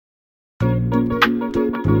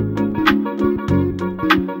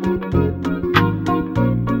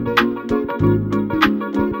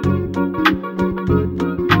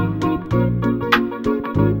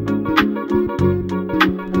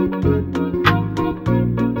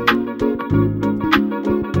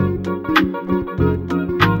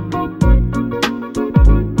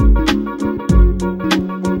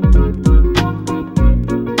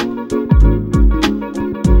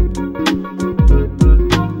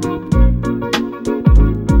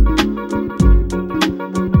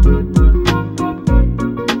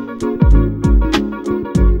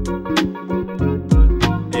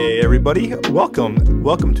everybody.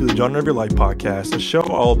 Welcome to the Genre of Your Life podcast, a show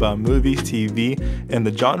all about movies, TV, and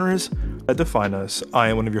the genres that define us. I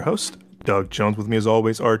am one of your hosts, Doug Jones. With me, as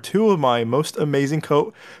always, are two of my most amazing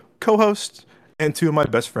co-hosts and two of my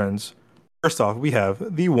best friends. First off, we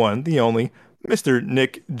have the one, the only, Mr.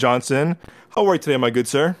 Nick Johnson. How are you today, my good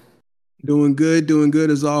sir? Doing good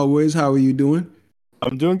as always. How are you doing?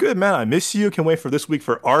 I'm doing good, man. I miss you. Can't wait for this week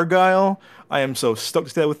for Argyle. I am so stoked to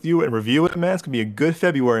stay with you and review it, man. It's gonna be a good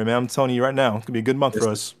February, man. I'm telling you right now. It's gonna be a good month Yes, for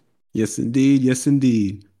us. yes, indeed. Yes,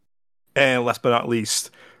 indeed. And last but not least,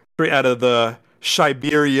 straight out of the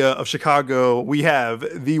Siberia of Chicago, we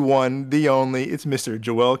have the one, the only. It's Mr.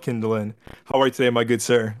 Joel Kindlen. How are you today, my good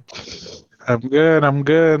sir? I'm good,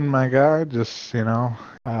 my guy. Just, living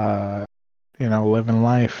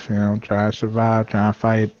life, trying to survive, trying to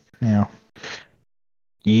fight,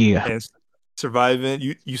 Yeah. And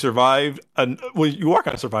surviving, you survived. Well, you are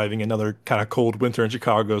kind of surviving another kind of cold winter in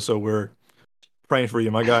Chicago, so we're praying for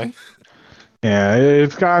you, my guy. Yeah,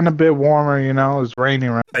 it's gotten a bit warmer, it's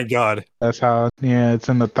raining right. Thank God. That's how, it's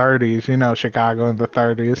in the 30s, Chicago in the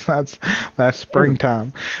 30s. That's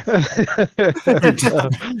springtime. That's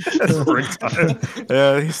springtime.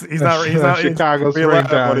 Yeah, he's not Chicago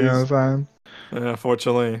springtime, you know what I'm saying?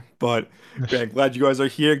 Unfortunately, but man, glad you guys are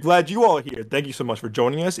here. Glad you all are here. Thank you so much for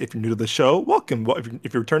joining us. If you're new to the show, welcome.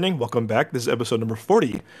 If you're returning, welcome back. This is episode number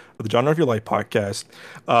 40 of the Genre of Your Life podcast.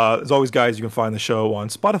 As always, guys, you can find the show on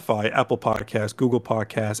Spotify, Apple Podcasts, Google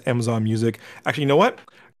Podcasts, Amazon Music. Actually, you know what?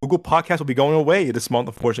 Google Podcasts will be going away this month,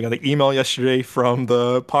 unfortunately. I got an email yesterday from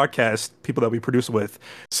the podcast people that we produce with.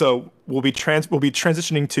 So we'll be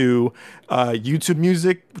transitioning to YouTube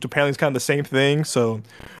Music, which apparently is kind of the same thing. So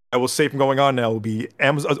I will say from going on now, it will be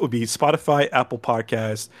Amazon, it will be Spotify, Apple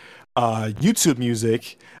Podcasts, YouTube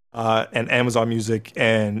Music, and Amazon Music,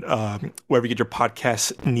 and wherever you get your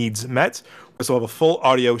podcast needs met. We also have a full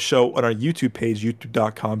audio show on our YouTube page,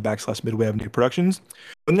 youtube.com/Midway Avenue Productions.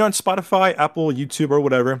 When you're on Spotify, Apple, YouTube, or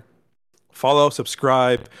whatever, follow,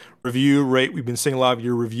 subscribe, review, rate. We've been seeing a lot of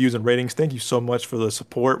your reviews and ratings. Thank you so much for the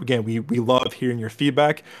support. Again, we love hearing your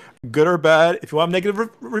feedback, good or bad. If you want a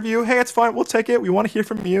negative review, hey, it's fine. We'll take it. We want to hear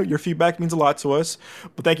from you. Your feedback means a lot to us.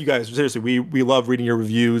 But thank you guys. Seriously, we love reading your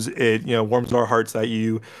reviews. It warms our hearts that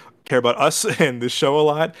you care about us and this show a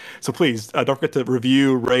lot. So please don't forget to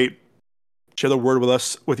review, rate, share the word with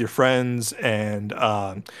us, with your friends and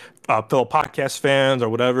fellow podcast fans or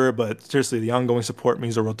whatever. But seriously, the ongoing support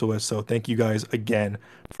means the world to us. So thank you guys again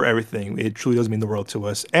for everything. It truly does mean the world to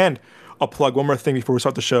us. And I'll plug one more thing before we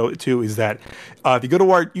start the show too, is that if you go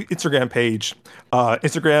to our Instagram page,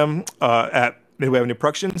 Instagram at Midway Avenue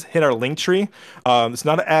Productions, hit our link tree. It's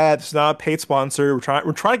not an ad, it's not a paid sponsor. We're trying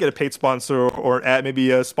to get a paid sponsor or an ad,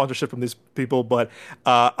 maybe a sponsorship from these people. But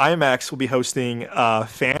IMAX will be hosting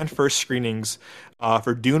fan first screenings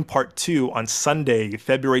for Dune Part 2 on Sunday,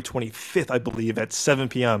 February 25th, I believe, at 7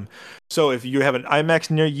 p.m. So if you have an IMAX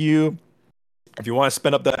near you, if you want to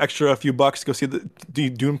spend up the extra few bucks to go see the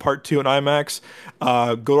Dune Part 2 in IMAX,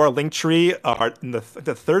 go to our link tree.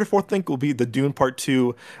 The third or fourth link will be the Dune Part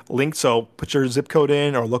 2 link. So put your zip code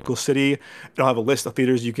in or local city. It'll have a list of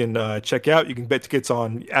theaters you can check out. You can get tickets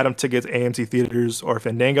on Atom Tickets, AMC Theaters, or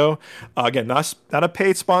Fandango. Again, not a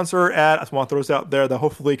paid sponsor or ad. I just want to throw this out there that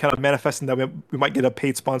hopefully kind of manifesting that we might get a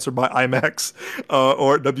paid sponsor by IMAX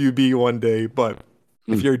or WB one day. But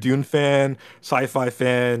if you're a Dune fan, sci-fi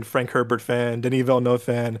fan, Frank Herbert fan, Denis Villeneuve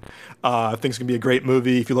fan, I think it's going to be a great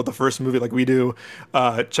movie. If you love the first movie like we do,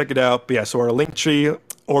 check it out. But yeah, so our link tree,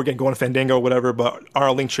 or again, go on Fandango or whatever, but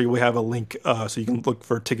our link tree, we have a link so you can look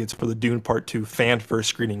for tickets for the Dune Part 2 fan first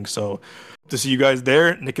screening. So to see you guys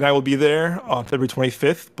there, Nick and I will be there on February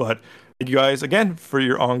 25th. But thank you guys again for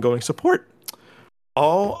your ongoing support.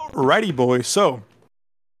 Alrighty, boys. So,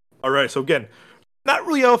 all right, so again, not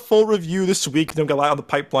really a full review this week. Then we got a lot on the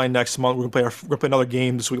pipeline next month. We're gonna play another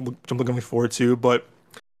game this week, which I'm looking forward to. But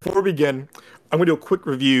before we begin, I'm gonna do a quick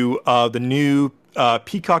review of the new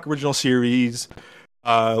Peacock original series.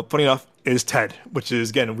 Funny enough, is Ted, which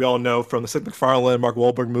is, again, we all know from the Seth MacFarlane, Mark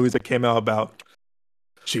Wahlberg movies that came out about,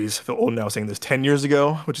 I feel old now saying this, 10 years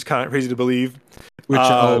ago, which is kind of crazy to believe. With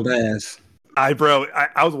your old ass. I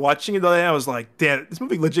was watching it the other day. I was like, damn, this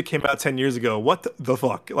movie legit came out 10 years ago. What the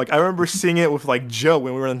fuck? Like, I remember seeing it with like Joe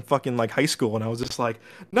when we were in fucking like high school, and I was just like,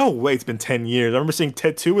 no way, it's been 10 years. I remember seeing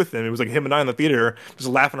Ted 2 with him. It was like him and I in the theater just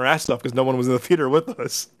laughing our ass off because no one was in the theater with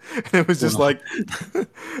us. And it was just like,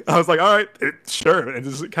 I was like, all right, sure. And it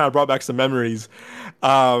just kind of brought back some memories.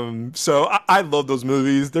 So I love those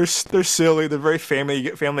movies. They're silly. They're very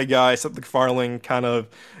family guy, Seth MacFarlane kind of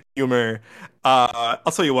humor.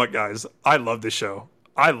 I'll tell you what, guys, I love this show.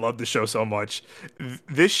 I love the show so much.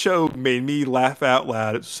 This show made me laugh out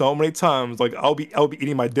loud so many times. Like I'll be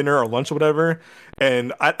eating my dinner or lunch or whatever,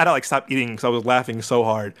 and I'd like stop eating because I was laughing so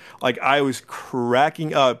hard. Like I was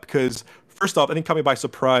cracking up because first off, I think caught me by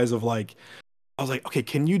surprise of like I was like, okay,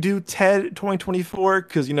 can you do TED 2024?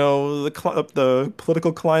 Because the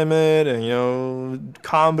political climate and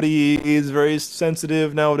comedy is very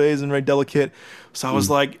sensitive nowadays and very delicate. So I was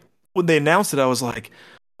Mm. like, when they announced it, I was like,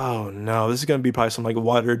 oh no, this is gonna be probably some like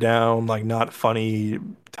watered down, like not funny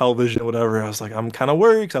television or whatever. I was like, I'm kind of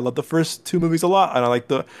worried because I love the first two movies a lot, and I like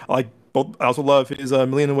both. I also love his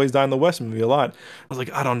Million Ways Down the West movie a lot. I was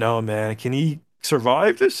like, I don't know, man, can he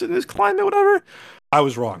survive this in this climate, whatever? I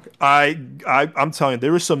was wrong. I'm telling you,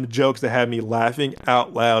 there were some jokes that had me laughing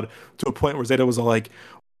out loud to a point where Zeta was like,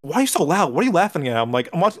 "Why are you so loud? What are you laughing at?" I'm like,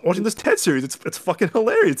 "I'm watching this TED series. It's fucking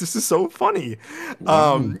hilarious. This is so funny."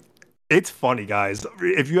 Wow. Um, it's funny, guys.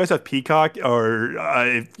 If you guys have Peacock or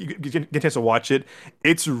if you get a chance to watch it,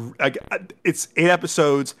 like it's 8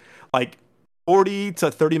 episodes, like 40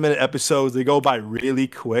 to 30 minute episodes. They go by really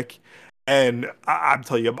quick. And I'm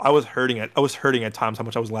telling you, I was hurting it. I was hurting at times how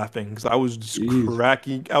much I was laughing because I was just Jeez.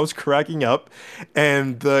 cracking. I was cracking up,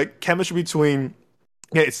 and the chemistry between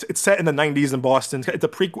it's set in the 90s in Boston. It's a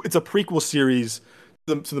prequel. It's a prequel series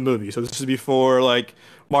to the movie. So this is before like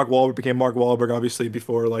Mark Wahlberg became Mark Wahlberg, obviously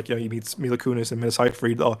before like he meets Mila Kunis and Miss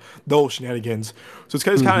Seyfried, those shenanigans. So it's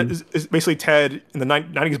kind Hmm. of it's basically Ted in the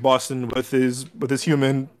 90s Boston with his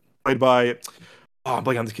human played by I'm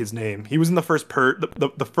blanking on this kid's name. He was in the first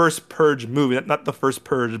the first Purge movie, not the first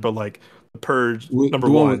Purge, but like the Purge number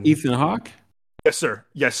The one with one. Ethan Hawke? Yes, sir.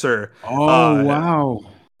 Yes, sir. Oh, Uh, wow.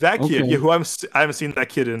 that kid, yeah, Okay. who I haven't seen that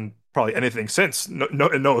kid in probably anything since. No, no,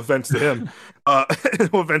 no offense to him. Uh,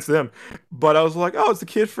 no offense to him. But I was like, oh, it's the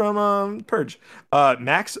kid from Purge.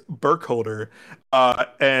 Max Burkholder.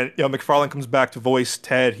 And McFarlane comes back to voice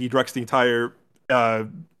Ted. He directs the entire uh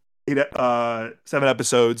 7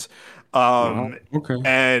 episodes. Wow. Um, Okay.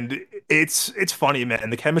 and it's funny, man.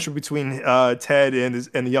 The chemistry between Ted and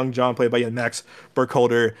the young John played by Max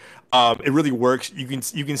Burkholder, it really works. You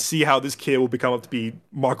can see how this kid will become up to be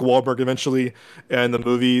Mark Wahlberg eventually in the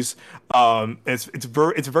movies. It's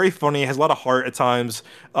very funny. It has a lot of heart at times.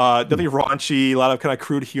 Definitely raunchy, a lot of kind of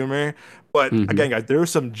crude humor. But Mm-hmm. again, guys, there were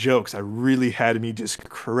some jokes that really had me just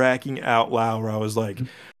cracking out loud. Where I was like,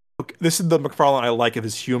 okay, this is the McFarlane I like of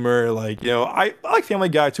his humor. Like, I like Family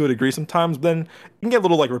Guy to a degree sometimes, but then it can get a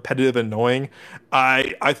little like repetitive and annoying.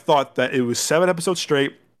 I thought that it was 7 episodes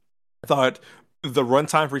straight. I thought the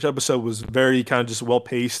runtime for each episode was very kind of just well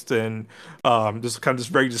paced and just kind of just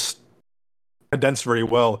very just condensed very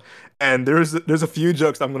well. And there's a few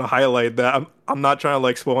jokes I'm gonna highlight that I'm not trying to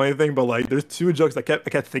like spoil anything, but like there's two jokes I kept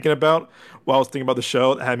thinking about while I was thinking about the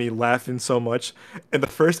show that had me laughing so much. In the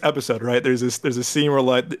first episode, right, there's a scene where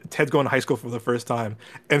like Ted's going to high school for the first time.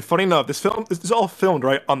 And funny enough, this is all filmed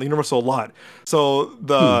right on the Universal lot. So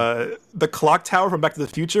Hmm. the clock tower from Back to the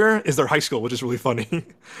Future is their high school, which is really funny.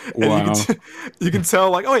 And Wow. you can tell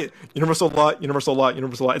like, oh wait, Universal lot, Universal lot,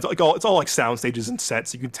 Universal lot. It's all like sound stages and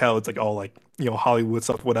sets. You can tell it's like all like Hollywood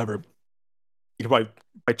stuff, whatever. You can probably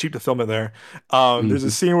cheap to film it there. There's a Hmm.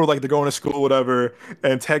 scene where like they're going to school, whatever,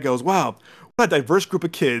 and Ted goes, "Wow, what a diverse group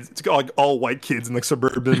of kids. It's like all white kids in like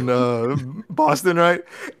suburban Boston, right?"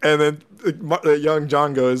 And then the young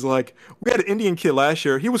John goes like, "We had an Indian kid last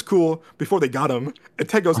year. He was cool before they got him." And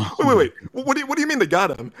Ted goes, Oh "Wait, wait, my. wait. What do you mean they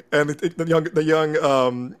got him?" And the young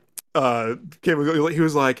kid he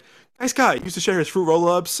was like, nice guy. He used to share his fruit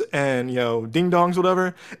roll-ups and ding dongs,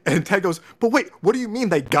 whatever. And Ted goes, but wait, what do you mean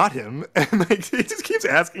they got him? And like he just keeps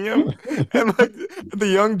asking him, and like the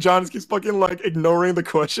young John just keeps fucking like ignoring the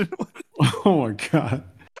question. Oh my God.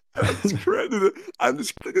 I'm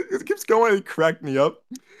just it keeps going. It cracked me up.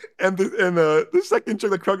 And the second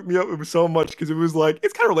joke that cracked me up it was so much because it was like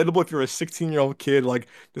it's kind of relatable if you're a 16-year-old kid like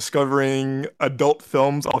discovering adult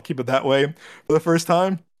films. I'll keep it that way for the first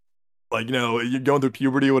time. Like you're going through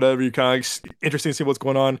puberty or whatever, you're kind of like interested to see what's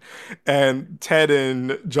going on. And Ted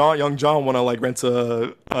and young John want to like rent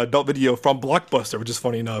a adult video from Blockbuster, which is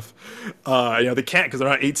funny enough. They can't because they're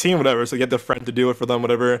not 18 whatever, so they get their friend to do it for them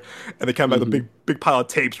whatever. And they come back with a Hmm. big pile of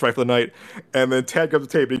tapes right for the night. And then Ted grabs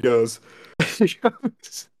the tape and he goes,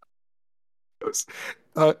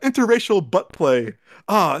 interracial butt play.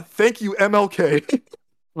 Thank you MLK.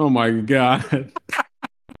 Oh my God.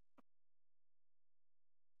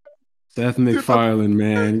 Seth Dude, I'm MacFarlane,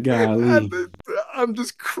 man. And Golly. I'm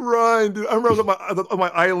just crying, dude. I remember I was on my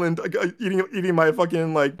island eating my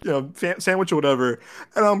fucking like sandwich or whatever,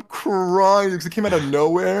 and I'm crying because it came out of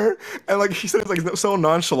nowhere, and like he said it like so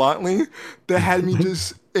nonchalantly that had me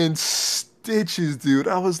just in stitches, dude.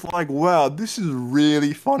 I was like, wow, this is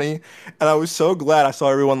really funny. And I was so glad I saw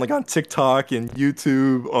everyone like on TikTok and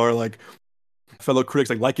YouTube or like fellow critics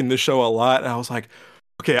like liking this show a lot. And I was like,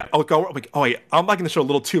 okay, I'll go like, oh wait, I'm liking the show a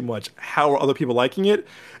little too much. How are other people liking it?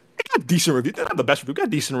 It got decent reviews. Not the best review, it got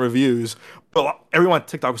decent reviews. But everyone on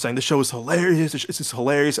TikTok was saying this show is hilarious. This is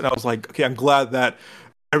hilarious. And I was like, okay, I'm glad that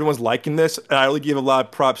everyone's liking this. And I really give a lot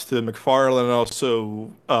of props to McFarlane and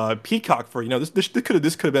also Peacock for this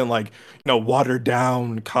could have been like watered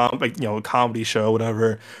down like comedy show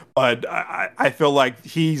whatever. But I feel like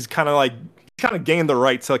he's kind of gained the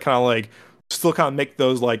right to kind of like still kind of make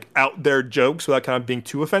those like out there jokes without kind of being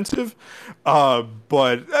too offensive.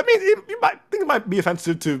 But I mean, you might think it might be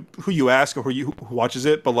offensive to who you ask or who watches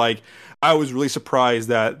it. But like, I was really surprised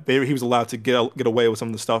that he was allowed to get away with some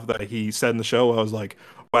of the stuff that he said in the show. I was like,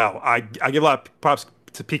 wow, I give a lot of props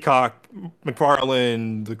to Peacock,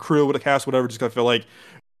 McFarlane, the crew, with the cast, whatever. Just 'cause I feel like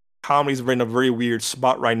comedy's in a very weird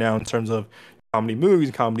spot right now in terms of comedy movies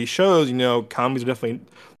and comedy shows. Comedies are definitely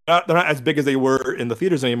they're not as big as they were in the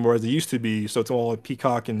theaters anymore as they used to be. So it's all like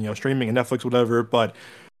Peacock and streaming and Netflix, whatever. But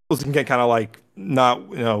those can get kind of like not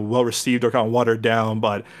well received or kind of watered down.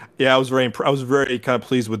 But yeah, I was very kind of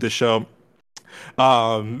pleased with this show.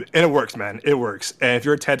 And it works, man. It works. And if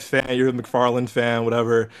you're a Ted fan, you're a McFarlane fan,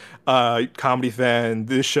 whatever, comedy fan,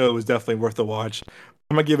 this show is definitely worth the watch.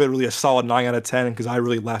 I'm gonna give it really a solid 9 out of 10 because I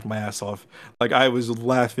really laughed my ass off. Like I was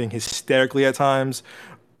laughing hysterically at times,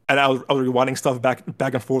 and I was rewinding stuff back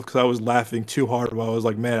and forth because I was laughing too hard. While I was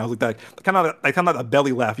like, man, I was like that kind of a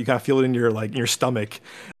belly laugh. You kind of feel it in your like in your stomach.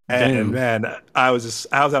 And Damn. man, I was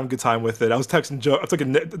having a good time with it. I was texting Joe. I was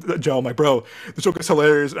texting Joe. I'm like, bro, the joke is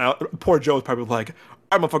hilarious. And poor Joe was probably like,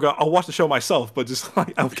 all right, motherfucker, I'll watch the show myself. But just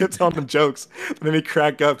like I kept telling him jokes that made me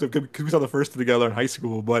crack up because we saw the first two together in high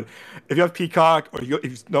school. But if you have Peacock or if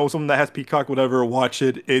you know someone that has Peacock, whatever, watch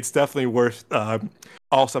it. It's definitely worth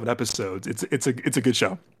all 7 episodes. It's a good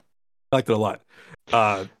show. I liked it a lot.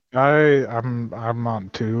 Uh, I'm on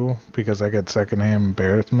two because I get secondhand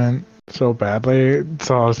embarrassment so badly.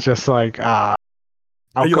 So I was just like, are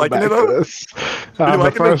I'll you come liking it back to though? this. Are you The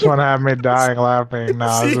liking first it? one had me dying laughing. No,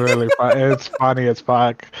 it's See, really fun. It's funny as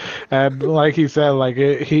fuck. And like he said, like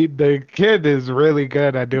the kid is really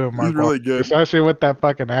good at doing he's Mark Wahlberg, really good. especially with that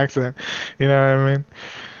fucking accent. You know what I mean?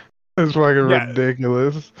 It's fucking Yeah,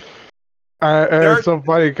 ridiculous. And there. it's so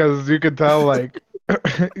funny because you can tell, like,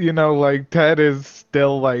 like Ted is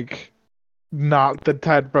still like not the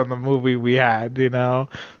Ted from the movie we had, So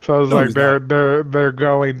I was No, like, he's not. they're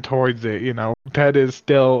going towards it, Ted is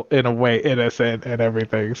still in a way innocent and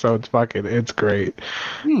everything, so it's great.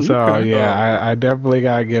 So Okay. yeah, I definitely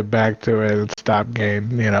gotta get back to it and stop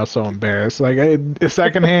getting, so embarrassed. Like it's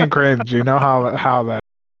secondhand cringe, how that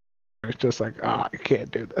it's just like, oh, I can't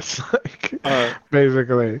do this, like, Uh,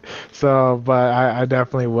 basically. So, but I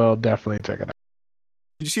definitely will definitely check it out.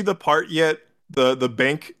 did you see the part yet?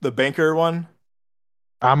 The banker one.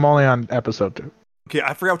 I'm only on episode 2. Okay,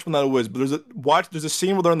 I forgot which one that was, but there's a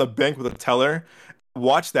scene where they're in the bank with a teller.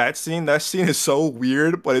 Watch that scene. That scene is so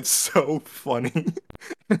weird, but it's so funny.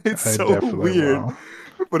 It's I so definitely weird, will.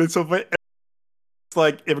 but it's so funny. It's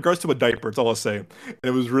like in regards to a diaper, it's all I'll say. And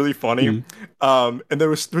it was really funny. Hmm. And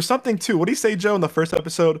there's something too. What do you say, Joe, in the first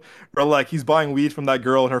episode, where like he's buying weed from that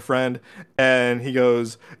girl and her friend, and he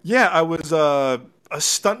goes, "Yeah, I was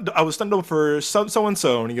stunned over for so and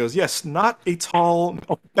so," and he goes, "Yes, not a tall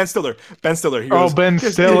Ben Stiller." Ben Stiller. He Oh, goes, Ben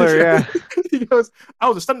 "Yes." Stiller, yeah. He goes, "I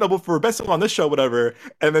was a stunt double for Ben Stiller on this show, whatever."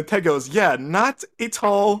 And then Ted goes, "Yeah, not a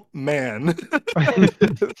tall man."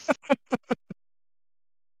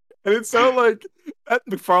 And it's so like that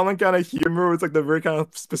McFarlane kind of humor was like the very kind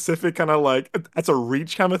of specific kind of like that's a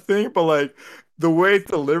reach kind of thing, but like the way it's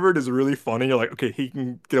delivered is really funny. You're like, okay, he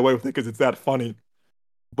can get away with it because it's that funny.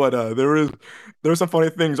 But there were some funny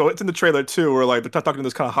things. Oh, it's in the trailer too, where like they're talking to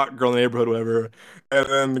this kind of hot girl in the neighborhood, whatever, and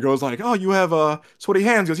then the girl's like, "Oh, you have sweaty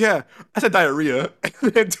hands." He goes, "Yeah, I said diarrhea."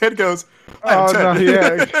 And then Ted goes, "I am Oh no,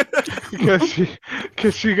 Ted." yeah,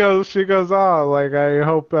 because she goes, oh, like I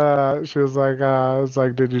hope, she was like, I was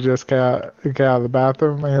like, did you just get out of the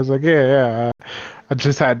bathroom? And he was like, yeah, I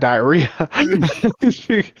just had diarrhea.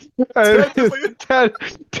 she, Ted and just like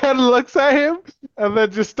Ted looks at him and then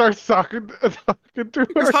just starts talking to he goes,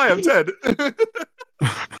 her. "Hi, I'm Ted."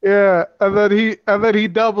 Yeah, and then he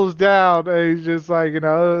doubles down and he's just like, it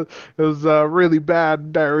was really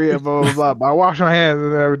bad diarrhea, blah blah blah. I wash my hands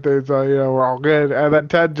and everything, so we're all good. And then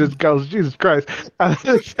Ted just goes, Jesus Christ, and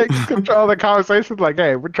then takes control of the conversation, like,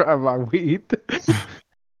 hey, we're trying my weed.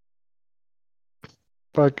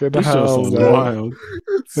 Fucking This show hell, sounds man. wild.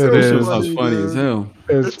 It's It so This show is. sounds funny, funny as dude. hell.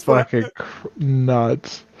 It's It's funny. fucking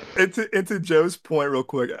nuts. And to Joe's point, real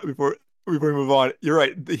quick, before before we move on, you're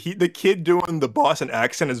right. The kid doing the Boston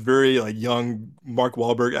accent is very like young Mark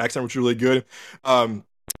Wahlberg accent, which is really good. Um,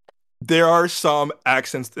 there are some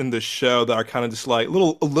accents in the show that are kind of just like a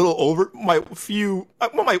little over.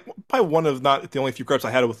 Probably one of not the only few gripes I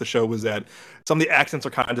had with the show was that some of the accents are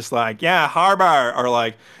kind of just like, yeah, Harbar, or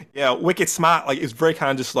like, yeah, wicked smart. Like it's very kind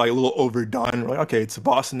of just like a little overdone. We're like, okay, it's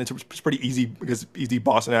Boston. It's pretty easy because easy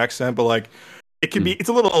Boston accent, but like Mm. it's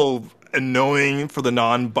a little annoying for the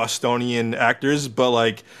non-Bostonian actors, but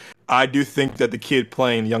like I do think that the kid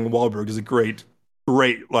playing young Wahlberg is a great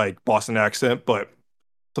like Boston accent, but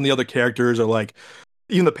some of the other characters are like,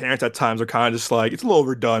 even the parents at times are kind of just like, it's a little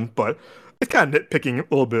overdone, but it's kind of nitpicking a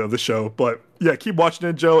little bit of the show. But yeah, keep watching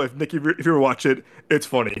it, Joe. If Nick, if you ever watch it, it's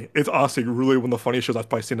funny. It's honestly really one of the funniest shows I've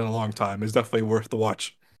probably seen in a long time. It's definitely worth the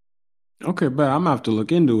watch. Okay, but I'm gonna have to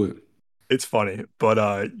look into it. It's funny, but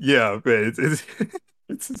yeah, man,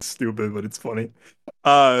 it's stupid, but it's funny.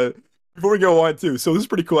 Before we go on too, so this is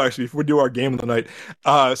pretty cool actually. If we do our game of the night,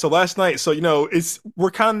 so last night, so it's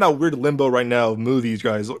we're kind of in that weird limbo right now of movies,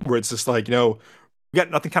 guys, where it's just like we got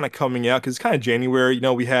nothing kind of coming out because it's kind of January.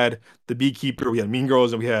 We had The Beekeeper, we had Mean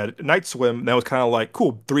Girls, and we had Night Swim. And that was kind of like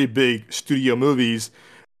cool, three big studio movies.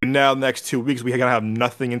 And now, the next 2 weeks, we are gonna have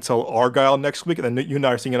nothing until Argyle next week, and then you and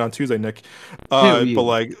I are seeing it on Tuesday, Nick. Hell But yeah.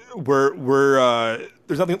 like we're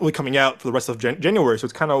there's nothing really coming out for the rest of January, so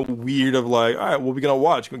it's kind of weird. Of like, all right, what are we gonna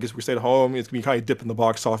watch? I guess we stay at home. It's gonna be kind of dip in the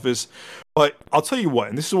box office. But I'll tell you what,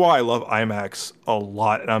 and this is why I love IMAX a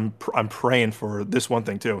lot, and I'm praying for this one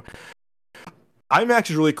thing too. IMAX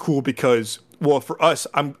is really cool because, well, for us,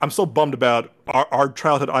 I'm so bummed about our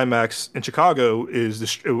childhood IMAX in Chicago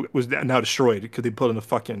it was now destroyed because they put in a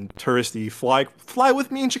fucking touristy fly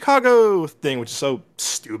with me in Chicago thing, which is so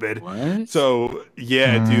stupid. What? So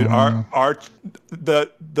yeah, dude, Mm.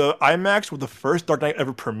 the IMAX where the first Dark Knight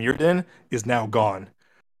ever premiered in is now gone,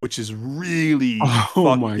 which is really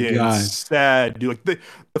Oh my fucking God. sad, dude. Like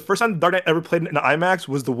the first time Dark Knight ever played in IMAX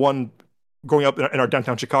was the one growing up in our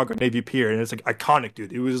downtown Chicago Navy Pier, and it's like iconic,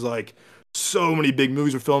 dude. It was like so many big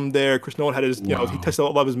movies were filmed there. Chris Nolan had his, he Wow. tested a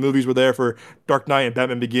lot of his movies were there for Dark Knight and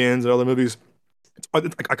Batman Begins and other movies. It's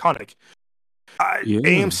like iconic. Yeah.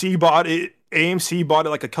 AMC bought it. AMC bought it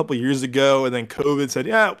like a couple years ago, and then COVID said,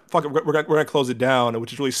 "Yeah, fuck it, we're gonna close it down,"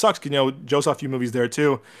 which is really sucks because Joe saw a few movies there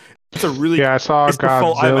too. It's a really, Yeah, I saw it's the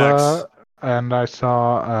full IMAX. Godzilla, and I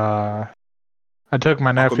saw. I took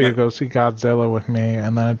my nephew to Aquaman. go see Godzilla with me,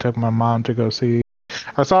 and then I took my mom to go see.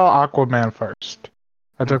 I saw Aquaman first.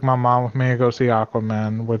 I took my mom with me to go see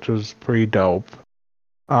Aquaman, which was pretty dope.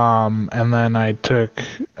 And then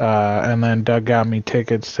and then Doug got me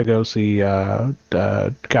tickets to go see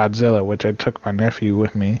Godzilla, which I took my nephew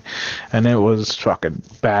with me, and it was fucking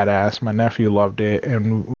badass. My nephew loved it,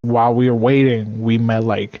 and while we were waiting, we met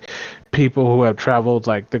like people who have traveled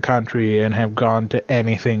like the country and have gone to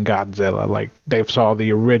anything Godzilla. Like they've saw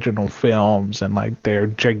the original films and like they're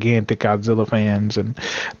gigantic Godzilla fans and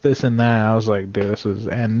this and that. I was like, dude, this is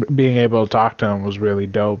and being able to talk to him was really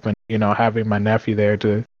dope. And having my nephew there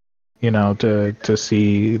to to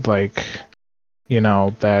see like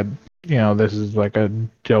that this is like a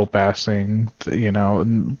dope ass thing.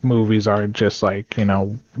 Movies aren't just like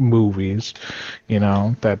movies.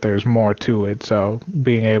 That there's more to it. So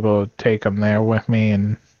being able to take him there with me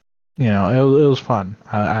and it was fun.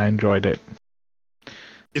 I enjoyed it.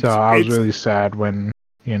 So I was It's really sad when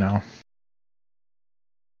you know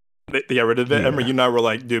they got rid of it. I remember yeah. you and I were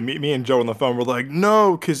like, dude, me and Joe on the phone were like,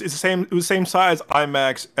 no, because it's the same. It was the same size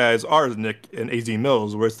IMAX as ours, Nick, and AZ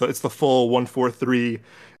Mills, where it's the full 143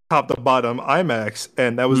 top to bottom IMAX,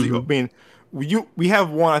 and that was the. I Hmm. mean, we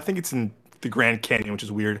have one. I think it's in the Grand Canyon, which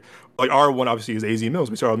is weird. Like our one obviously is AZ Mills.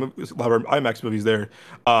 We saw a lot of our IMAX movies there,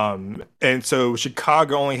 and so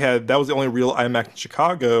Chicago only had that was the only real IMAX in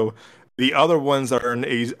Chicago. The other ones that are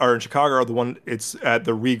in Chicago are the one it's at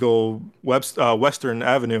the Regal Western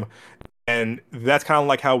Avenue, and that's kind of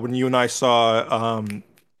like how when you and I saw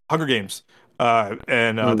Hunger Games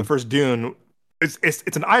and the Oh. first Dune, it's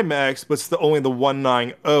an IMAX, but it's only the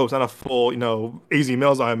 190. It's not a full AZ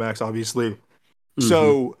Mills IMAX, obviously. Hmm.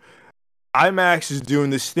 So IMAX is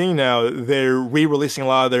doing this thing now. They're re-releasing a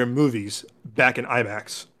lot of their movies back in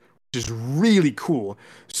IMAX, which is really cool.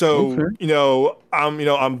 So, Okay.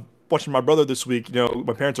 I'm watching my brother this week.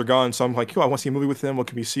 My parents are gone, so I'm like, I want to see a movie with him. What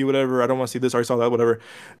can we see? Whatever. I don't want to see this. I already saw that. Whatever.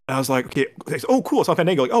 And I was like, okay. Oh, cool. So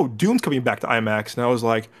Fandango, like, oh, Dune's coming back to IMAX, and I was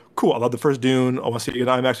like, cool. I love the first Dune. I want to see it in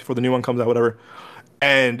IMAX before the new one comes out. Whatever.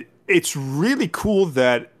 And it's really cool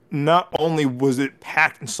that not only was it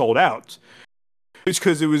packed and sold out, it's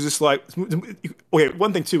because it was just like, okay,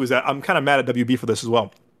 one thing too is that I'm kind of mad at WB for this as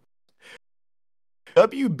well.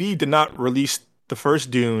 WB did not release the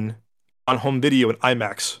first Dune on home video in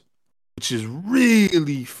IMAX, which is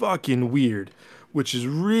really fucking weird. Which is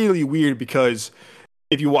really weird because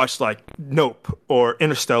if you watch like Nope or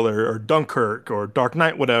Interstellar or Dunkirk or Dark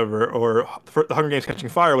Knight, whatever, or The Hunger Games: Catching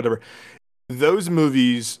Fire, whatever, those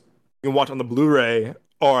movies you can watch on the Blu-ray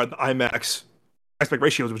or the IMAX aspect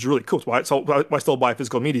ratios, which is really cool. It's why I still buy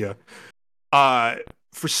physical media. Uh,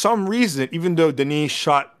 for some reason, even though Denis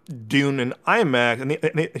shot Dune in IMAX and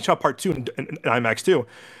they shot part two in IMAX too,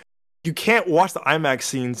 you can't watch the IMAX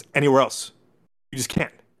scenes anywhere else. You just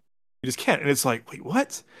can't. You just can't. And it's like, wait,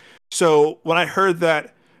 what? So when I heard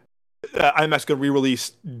that IMAX going to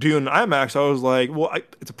re-release Dune IMAX, I was like, well,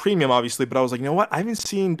 it's a premium, obviously, but I was like, you know what? I haven't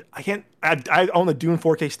seen. I can't. I own the Dune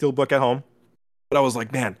 4K Steelbook at home, but I was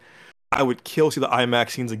like, man, I would kill to see the IMAX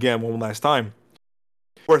scenes again one last time.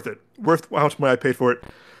 Worth it. Worth how much money I paid for it.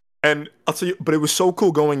 And I'll tell you, but it was so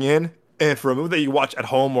cool going in, and for a movie that you watch at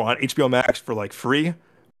home or on HBO Max for like free,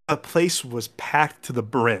 a place was packed to the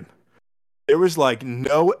brim. There was like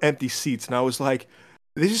no empty seats, and I was like,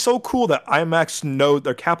 this is so cool that IMAX know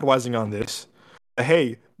they're capitalizing on this.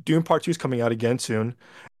 Hey, Dune Part 2 is coming out again soon,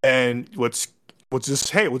 and let's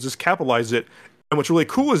just capitalize it. And what's really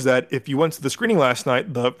cool is that if you went to the screening last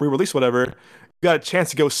night, the re-release, whatever, you got a chance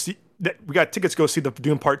to go see. We got tickets to go see the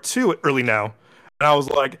Dune Part 2 early now, and I was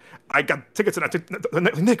like, I got tickets, and I took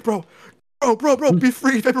Nick, bro, be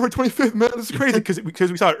free February 25th, man. This is crazy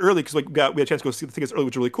because we saw it early because we had a chance to go see the tickets early,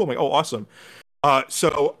 which is really cool. I'm like, oh, awesome.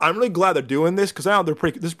 So I'm really glad they're doing this because now this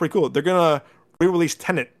is pretty cool. They're gonna re-release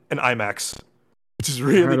Tenet in IMAX, which is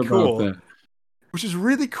really cool. Which is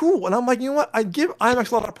really cool. And I'm like, you know what? I give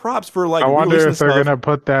IMAX a lot of props for like. I wonder if they're stuff. gonna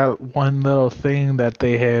put that one little thing that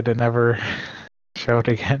they had and never showed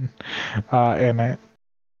again in it.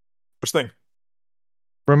 Which thing?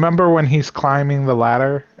 Remember when he's climbing the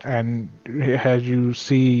ladder and as you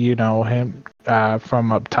see, him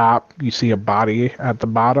from up top, you see a body at the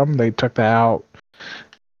bottom. They took that out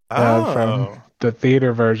from the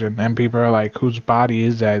theater version, and people are like, "Whose body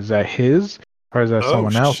is that? Is that his, or is that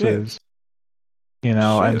someone else's?"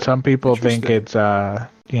 And some people think it's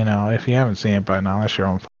if you haven't seen it by now, that's your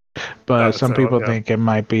own. But some people think it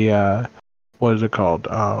might be what is it called?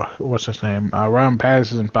 What's his name? Ron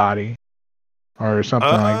Pattinson's body. Or something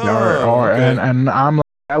like that, okay. and I'm like,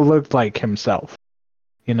 that looked like himself,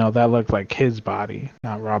 that looked like his body,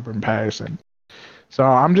 not Robert Pattinson. So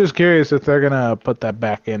I'm just curious if they're gonna put that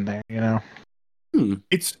back in there,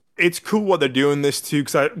 It's cool what they're doing this too,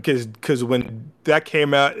 because when that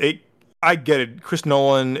came out, I get it. Chris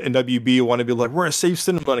Nolan and WB want to be like, we're a safe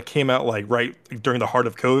cinema, and it came out like right during the heart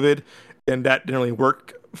of COVID, and that didn't really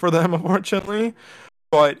work for them, unfortunately.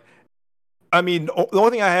 But I mean, the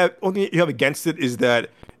only thing you have against it is that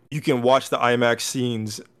you can watch the IMAX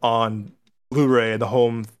scenes on Blu-ray and the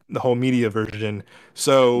home media version.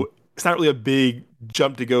 So it's not really a big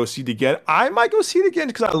jump to go see it again. I might go see it again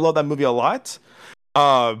because I love that movie a lot.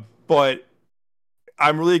 But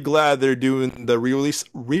I'm really glad they're doing the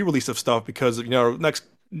re-release of stuff because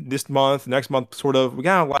next month, sort of, we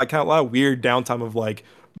got a lot of weird downtime of like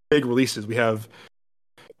big releases. We have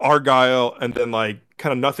Argyle, and then like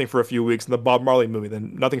kind of nothing for a few weeks, and the Bob Marley movie,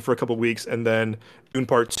 then nothing for a couple of weeks, and then Dune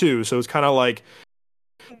Part 2. So it's kind of like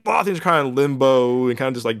a lot of things are kind of limbo and kind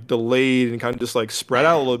of just like delayed and kind of just like spread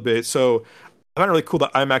out a little bit. So I find it really cool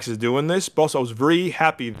that IMAX is doing this, but also I was very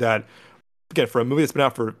happy that, again, for a movie that's been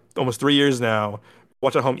out for almost 3 years now,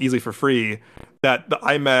 watch at home easily for free, that the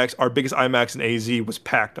IMAX, our biggest IMAX in AZ, was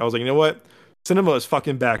packed. I was like, you know what? Cinema is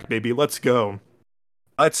fucking back, baby. Let's go.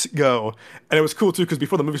 Let's go. And it was cool too because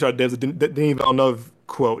before the movie started, there's a Denis Villeneuve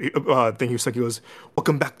quote thing. He goes,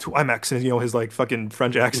 "Welcome back to IMAX," and his like fucking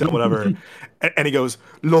French accent, whatever. and he goes,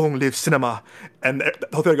 "Long live cinema!" And the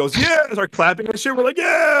whole thing goes, "Yeah!" And start clapping and shit. We're like,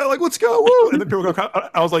 "Yeah!" Like, let's go! Woo! And then people go.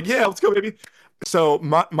 I was like, "Yeah, let's go, baby!" So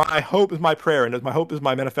my hope is my prayer, and my hope is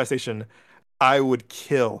my manifestation. I would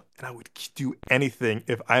kill and I would do anything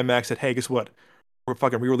if IMAX said, "Hey, guess what? We're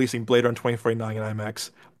fucking re-releasing Blade Runner 2049 in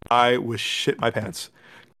IMAX." I would shit my pants.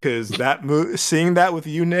 Because seeing that with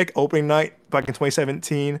you, Nick, opening night back in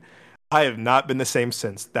 2017, I have not been the same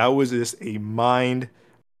since. That was just a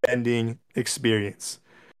mind-bending experience.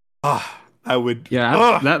 I would.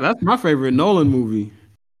 Yeah, that's my favorite Nolan movie.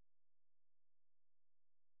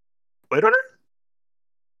 Blade Runner?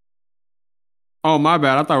 Oh, my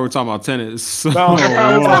bad. I thought we were talking about tennis. No,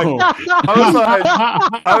 I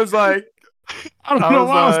was like, I don't know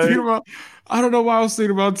why I was thinking about. I don't know why I was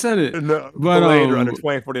thinking about Tenet. No, but Blade Runner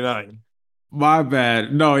 2049. My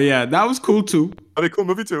bad. No, yeah, that was cool too. A cool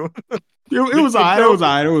movie too. It was alright. It was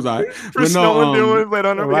alright. But no, doing Blade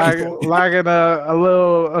Runner. Lagging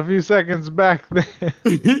a few seconds back there,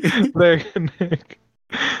 Nick.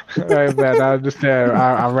 Hey man, I understand.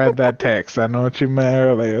 I read that text. I know what you meant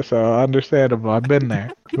earlier, so understandable. I've been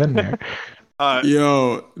there. Been there.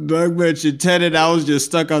 Yo, Doug mentioned Tenet. I was just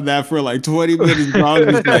stuck on that for like 20 minutes, bro. I was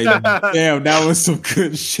just like, damn, that was some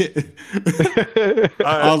good shit.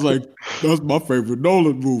 I was like, that's my favorite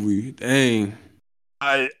Nolan movie. Dang.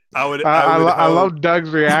 I hope. love Doug's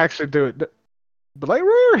reaction to it. Blade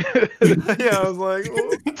Runner? Yeah,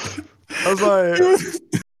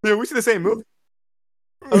 dude, we see the same movie.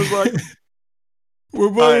 I was like,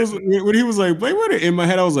 when he was like, Blade Runner, in my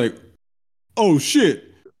head, I was like, oh shit.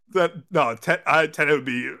 Tenet would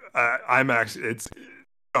be IMAX. It's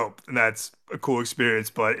and that's a cool experience.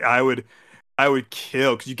 But I would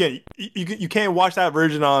kill because you can't watch that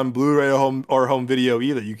version on Blu-ray or home video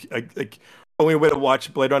either. You like only way to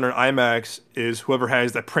watch Blade Runner in IMAX is whoever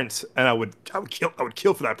has that print, and I would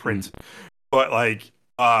kill for that print. But like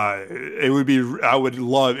it would be I would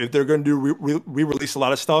love if they're going to do re-release a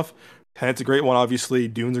lot of stuff. Tenet's a great one, obviously.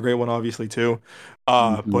 Dune's a great one, obviously too.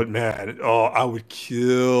 But man, I would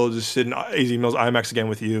kill just sit in AZ Mills IMAX again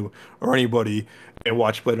with you or anybody and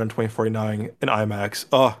watch Blade Runner 2049 in IMAX.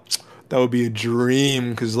 Oh, that would be a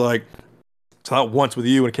dream because like it's not once with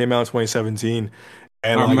you when it came out in 2017,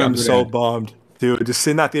 and I like I'm remember so that. bummed. Dude, just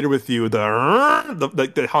sit in that theater with you,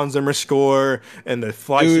 the Hans Zimmer score and the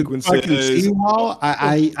fly Dude, fucking sequences. Seawall.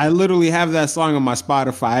 I literally have that song on my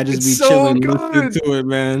Spotify. I just It's be so chilling, listening good. to it,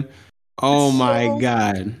 man. It's Oh my so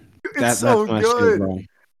God. it's That's so my shit, good. bro.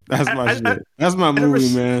 That's my I, shit. That's my I never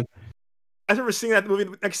movie, man. I remember seeing that movie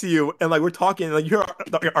next to you, and like we're talking, like you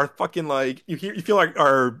hear our fucking like you feel like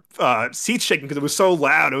our seats shaking because it was so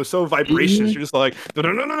loud, it was so vibracious. Mhm. You're just like no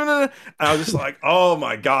no no no no no, and I was just like oh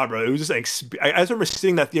my god, bro! It was just like I just remember sitting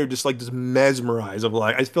in that theater just mesmerized of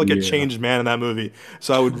like I just feel like a Yeah. changed man in that movie.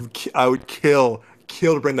 So I would kill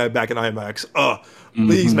to bring that back in IMAX.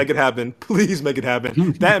 Please Hmm. make it happen. Please make it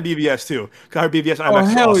happen. That and BVS too. Cause I heard BVS and Oh IMAX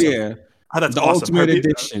is hell awesome. yeah. Oh, that's The awesome. Ultimate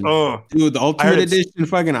Edition. Dude, the I heard Ultimate it's Edition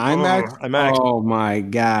fucking IMAX. IMAX. Oh my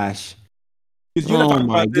gosh. Because you and I Oh talked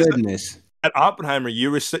my about this goodness. at Oppenheimer.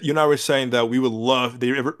 You and I were saying that we would love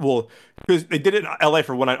because they did it in LA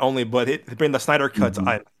for one night only, but they bring the Snyder cut to Mhm.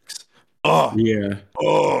 IMAX. Oh, Yeah.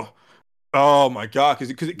 oh, oh my God!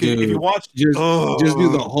 Because if you Dude, watch, just do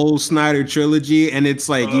the whole Snyder trilogy, and it's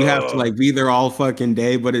like you have to oh, like be there all fucking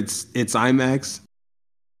day, but it's IMAX.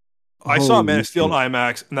 I saw Man Holy of Steel in shit.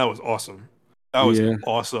 IMAX, and that was awesome. That was Yeah.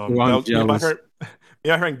 awesome. Well, That I'm was me and my jealous. friend, me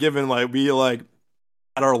and my friend Given like we like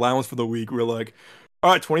at our allowance for the week. We were like,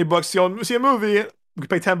 all right, $20 to see a movie. We could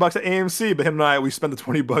pay $10 at AMC, but him and I, we spent the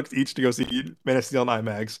 $20 each to go see Man of Steel in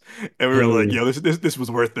IMAX, and we were Hell like, yeah. yo, this was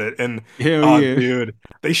worth it. And Hell yeah. dude,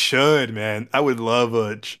 they should, man. I would love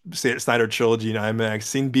a Snyder trilogy in IMAX.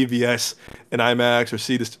 Seeing BVS in IMAX or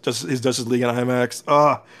see his Justice League in IMAX.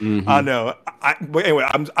 I Hmm. know. But anyway,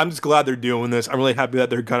 I'm just glad they're doing this. I'm really happy that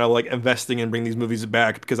they're kind of like investing and bringing these movies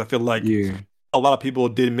back because I feel like Yeah. a lot of people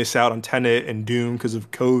did miss out on Tenet and Doom because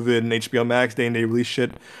of COVID and HBO Max day and day release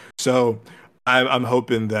shit. So I'm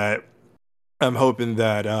hoping that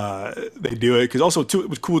they do it because also too it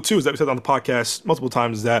was cool too is that we said on the podcast multiple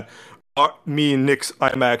times that me and Nick's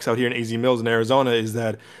IMAX out here in AZ Mills in Arizona is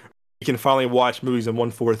that we can finally watch movies in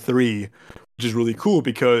 143, which is really cool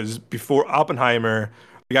because before Oppenheimer,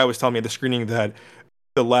 the guy was telling me at the screening that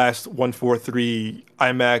the last 143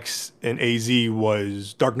 IMAX and AZ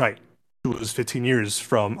was Dark Knight. It was 15 years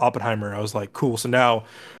from Oppenheimer. I was like, cool. So now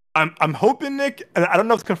I'm hoping, Nick, and I don't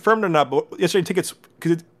know if it's confirmed or not, but yesterday tickets,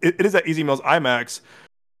 because it is at AZ Mills IMAX.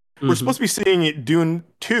 We're Hmm. supposed to be seeing Dune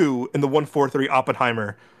 2 in the 143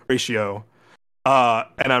 Oppenheimer ratio.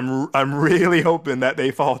 And I'm really hoping that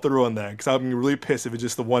they follow through on that because I'll be really pissed if it's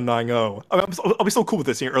just the 190. I mean, I'll be so cool with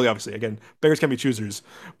this seeing early, obviously. Again, beggars can be choosers.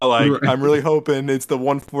 But like, Right. I'm really hoping it's the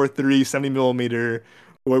 143 70 millimeter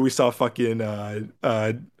where we saw fucking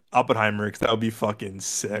Oppenheimer because that would be fucking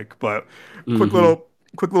sick. But quick Hmm. little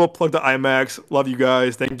quick little plug to IMAX. Love you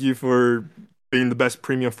guys. Thank you for being the best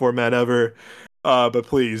premium format ever. But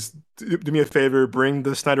please do me a favor, bring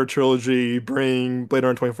the Snyder trilogy, bring Blade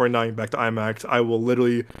Runner 2049 back to IMAX. I will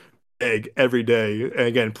literally beg every day. And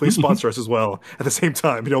again, please sponsor us as well at the same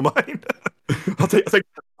time, if you don't mind. I'll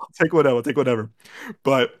take whatever, I'll take whatever.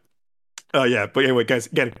 But yeah, but anyway, guys,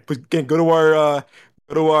 again, please, again, go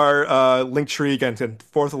to our link tree again.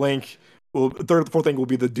 Fourth link. Well, fourth link will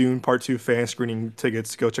be the Dune Part Two fan screening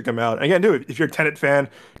tickets. Go check them out. And again, dude, if you're a Tenet fan,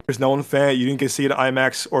 there's no one fan, you didn't get to see it at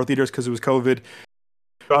IMAX or theaters because it was COVID.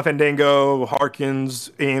 Fandango, Harkins,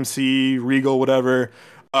 AMC, Regal, whatever.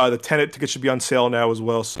 The Tenet tickets should be on sale now as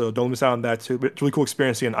well, so don't miss out on that too. But it's really cool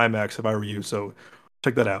experience seeing IMAX if I were you, so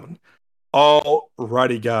check that out.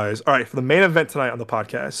 Alrighty, guys. All right, for the main event tonight on the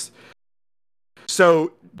podcast.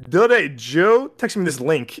 So the other day, Joe texted me this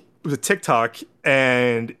link. It was a TikTok,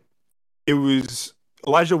 and it was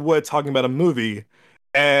Elijah Wood talking about a movie.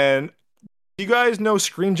 And do you guys know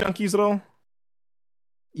Screen Junkies at all?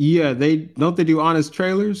 Yeah, they do honest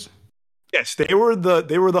trailers? Yes, they were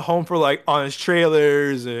the home for like honest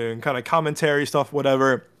trailers and kind of commentary stuff,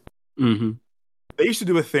 whatever. Mm-hmm. They used to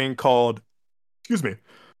do a thing called, excuse me,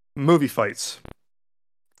 movie fights,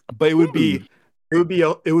 but it would be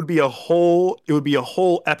a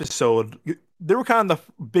whole episode. They were kind of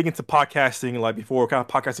big into podcasting like before kind of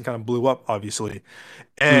podcasting kind of blew up, obviously,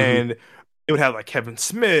 Mm-hmm. and it would have like Kevin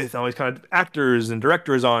Smith and all these kind of actors and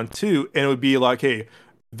directors on too, and it would be like, hey,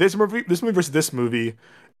 this movie versus this movie,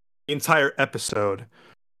 entire episode.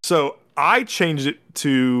 So I changed it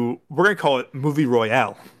to we're gonna call it Movie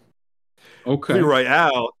Royale. Movie Okay.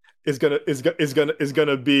 Royale is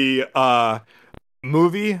gonna be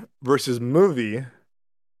movie versus movie,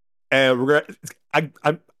 and we're gonna.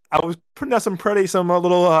 I was putting out some tough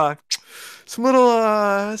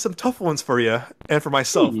ones for you and for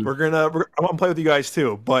myself. Hmm. I want to play with you guys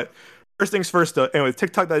too. But first things first. Anyway,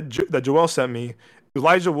 TikTok that Joel sent me,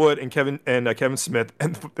 Elijah Wood and Kevin Smith,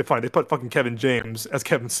 and they put fucking Kevin James as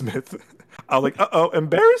Kevin Smith. I was like,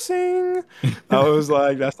 embarrassing. I was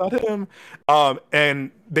like, that's not him.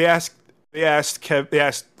 And they asked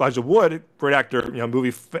Elijah Wood, great actor,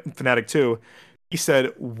 movie fanatic too. He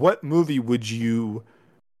said, "What movie would you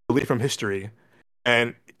delete from history?"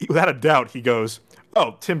 And without a doubt, he goes,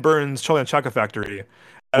 "Oh, Tim Burton's Charlie and the Chocolate Factory."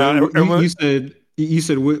 And Wait, everyone, you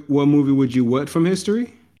said what movie would you what from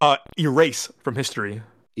history? erase from history.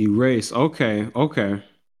 Erase. Okay. Okay.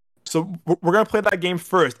 So we're gonna play that game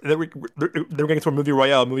first, and then we're gonna get to a movie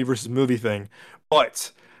royale, movie versus movie thing.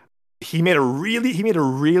 But he made a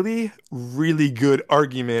really, really good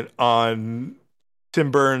argument on Tim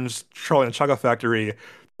Burns' Charlie and the Chocolate Factory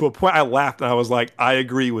to a point I laughed and I was like, I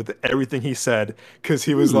agree with everything he said because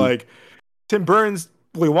he was Hmm. like, Tim Burns'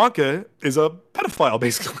 Willy Wonka is a pedophile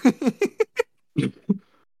basically, and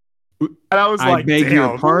I was I like, beg your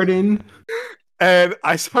damn. pardon. And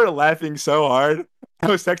I started laughing so hard. I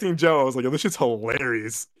was texting Joe. I was like, yo, this shit's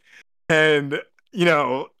hilarious. And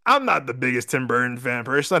I'm not the biggest Tim Burton fan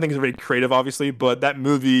person. I think he's very creative, obviously, but that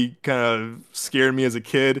movie kind of scared me as a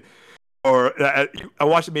kid. Or I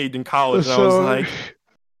watched it maybe in college, and I was So like,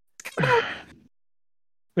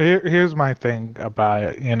 here's my thing about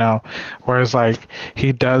it, whereas like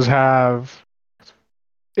he does have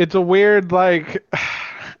it's a weird like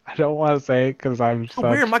I don't want to say it because I'm a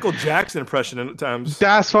weird such. Michael Jackson impression at times.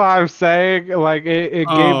 That's what I'm saying. Like it gave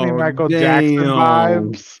me Oh Michael Jackson damn.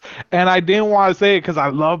 vibes, and I didn't want to say it because I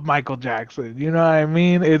love Michael Jackson. You know what I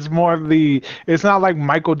mean? It's not like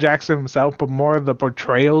Michael Jackson himself, but more the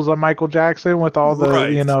portrayals of Michael Jackson with all the,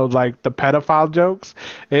 Right. like the pedophile jokes.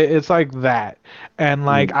 It's like that, and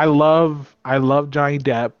like I love Johnny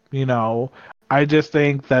Depp. I just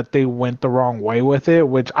think that they went the wrong way with it,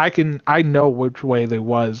 which I know which way they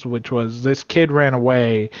was, which was this kid ran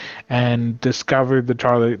away and discovered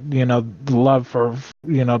the love for,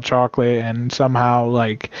 chocolate, and somehow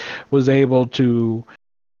like was able to,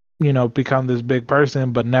 become this big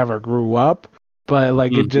person, but never grew up. But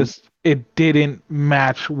like Hmm. it didn't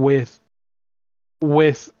match with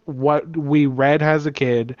what we read as a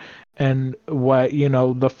kid and what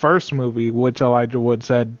the first movie, which Elijah Wood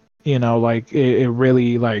said, like it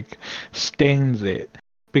really like stains it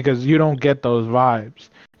because you don't get those vibes,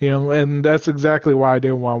 and that's exactly why I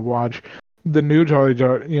didn't want to watch the new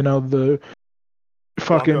the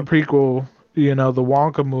fucking Wonka. prequel, the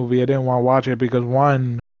Wonka movie. I didn't want to watch it because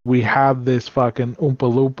one, we have this fucking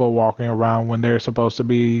Oompa Loompa walking around when they're supposed to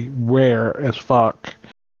be rare as fuck.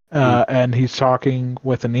 And he's talking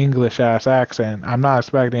with an English ass accent. I'm not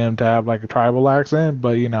expecting him to have like a tribal accent,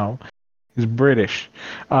 but he's British.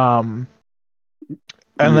 Um,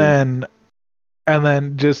 and Yeah.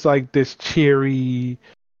 then just like this cheery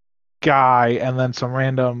guy, and then some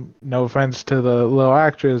random, no offense to the little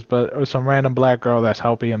actress, but some random black girl that's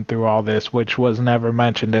helping him through all this, which was never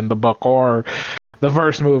mentioned in the book or the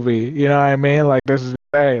first movie. You know what I mean? Like this is,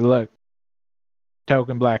 hey, look,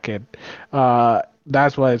 token black kid.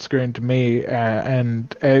 That's what it screamed to me,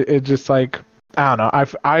 and it just like I don't know.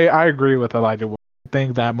 I agree with Elijah Wood. I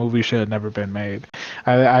think that movie should have never been made.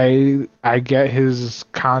 I get his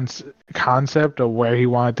concept of where he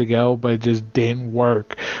wanted to go, but it just didn't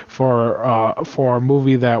work for a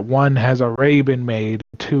movie that one has already been made.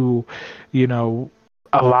 Two, a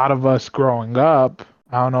lot of us growing up.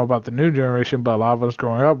 I don't know about the new generation, but a lot of us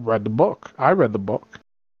growing up read the book. I read the book.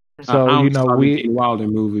 So, I don't saw the we Gene Wilder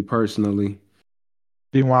movie personally.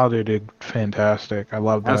 Gene Wilder did fantastic. I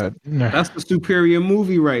love That's that. that's the superior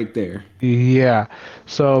movie right there. Yeah.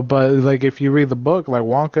 So, but like if you read the book, like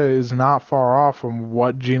Wonka is not far off from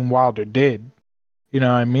what Gene Wilder did. You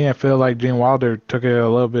know what I mean? I feel like Gene Wilder took it a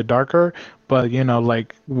little bit darker, but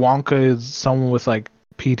like Wonka is someone with like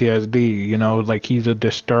PTSD, like he's a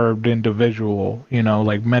disturbed individual,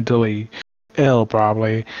 like mentally ill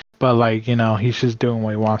probably, but like, he's just doing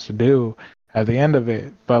what he wants to do at the end of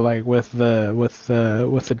it. But like with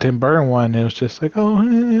the Tim Burton one, it was just like, oh,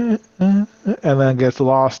 and then gets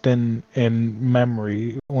lost in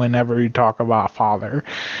memory whenever you talk about father.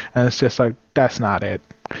 And it's just like that's not it.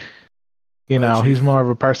 He's Chief. more of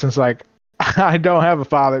a person that's like, I don't have a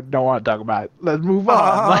father, don't want to talk about it. Let's move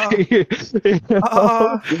on.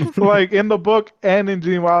 Like in the book and in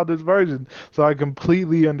Gene Wilder's version. So I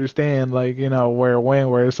completely understand, like, where it went,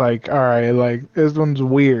 where it's like, all right, like, this one's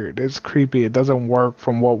weird. It's creepy. It doesn't work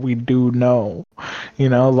from what we do know.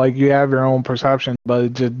 Like you have your own perception, but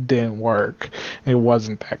it just didn't work. It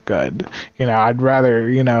wasn't that good. I'd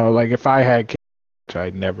rather, like if I had kids, which I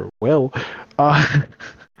never will,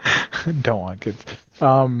 don't want kids.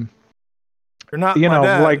 You're not my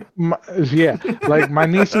dad. Like like my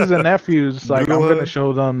nieces and nephews, like I'm gonna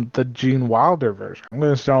show them the Gene Wilder version. I'm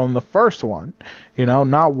gonna show them the first one,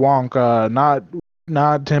 not Wonka,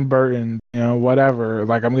 not Tim Burton, whatever.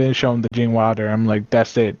 Like I'm gonna show them the Gene Wilder. I'm like,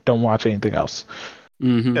 that's it. Don't watch anything else.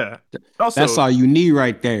 Mm-hmm. Yeah, that's all you need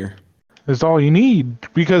right there. It's all you need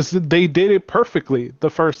because they did it perfectly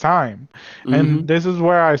the first time. Mm-hmm. And this is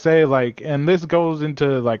where I say, like, and this goes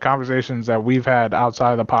into like conversations that we've had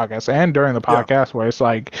outside of the podcast and during the podcast, where it's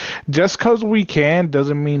like, just because we can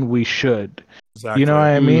doesn't mean we should. Exactly. You know what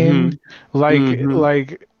I mean?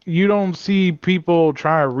 Like you don't see people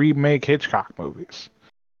try to remake Hitchcock movies.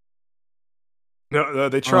 No,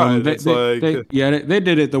 they tried. They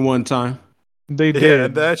did it the one time. They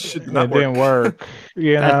did. That should not work. It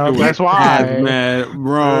didn't work. That's why, man,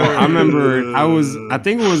 bro. I remember I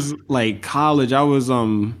think it was like college. I was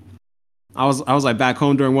like back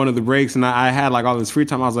home during one of the breaks, and I had like all this free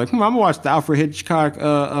time. I was like, I'm gonna watch the Alfred Hitchcock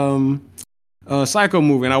Psycho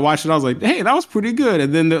movie, and I watched it. I was like, hey, that was pretty good.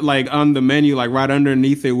 And then like on the menu, like right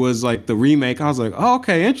underneath it was like the remake. I was like, oh,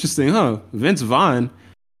 okay, interesting, huh? Vince Vaughn.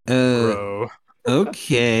 Bro.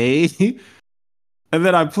 Okay. And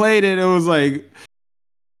then I played it. It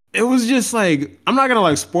was just like, I'm not gonna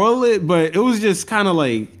like spoil it, but it was just kind of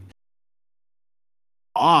like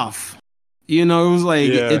off. It was like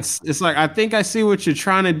it's like I think I see what you're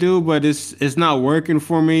trying to do, but it's not working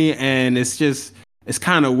for me, and it's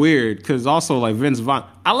kind of weird because also like Vince Vaughn.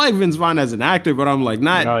 I like Vince Vaughn as an actor, but I'm like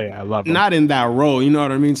not. Oh yeah, I love him. Not in that role. You know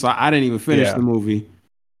what I mean? So I didn't even finish the movie.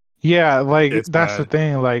 Yeah, like that's the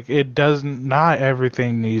thing. Like it doesn't. Not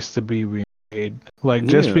everything needs to be remade. Like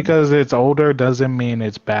just because it's older doesn't mean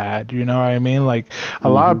it's bad. You know what I mean? Like a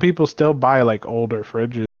lot of people still buy like older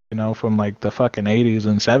fridges, from like the fucking 80s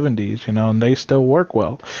and 70s, and they still work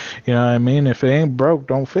well. You know what I mean? If it ain't broke,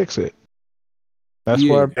 don't fix it. That's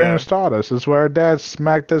what our parents taught us. It's where our dad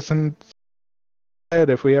smacked us in the head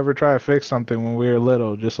if we ever try to fix something when we were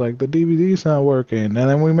little, just like the DVD's not working, and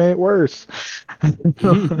then we made it worse.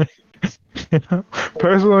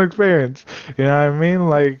 Personal experience. You know what I mean?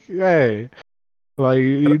 Like, hey, like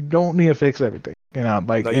you don't need to fix everything.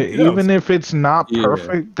 Like even if it's not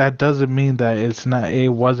perfect, that doesn't mean that it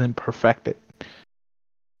wasn't perfected.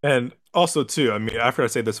 And also too, I mean, I forgot to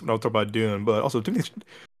say this when I was talking about Dune, but also Timothy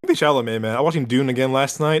Chalamet, man. I was watching Dune again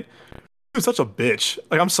last night. He's such a bitch.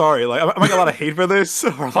 Like, I'm sorry. Like, am I getting a lot of hate for this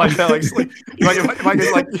or like that? Am I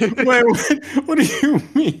getting like? Wait, what do you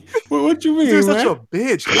mean? What you mean? Dude's such a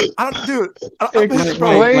bitch. I don't do it.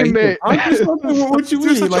 Explain it. What you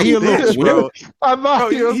mean? Like he a bitch, bro. I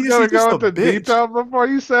thought he was gonna go into detail before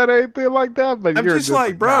you said anything like that. But I'm you're just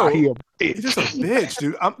like, bro, he's just a bitch,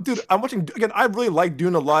 dude. I'm watching again. I really like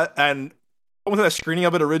Dune a lot, and I went to that screening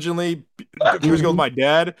of it originally a few years ago with my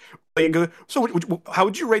dad. So how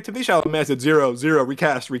would you rate Timothy Chalamet? I said 0,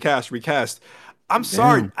 recast. I'm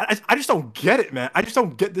sorry. I just don't get it, man. I just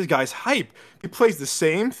don't get this guy's hype. He plays the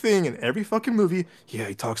same thing in every fucking movie. Yeah,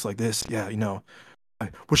 he talks like this. Yeah,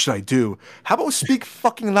 what should I do? How about speak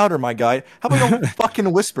fucking louder, my guy? How about you don't fucking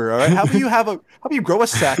whisper, all right? How about you grow a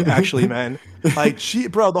sack, actually, man? Like,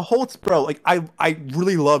 like, I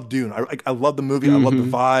really love Dune. I love the movie. I love the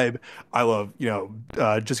vibe. I love,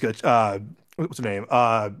 Jessica, what's her name?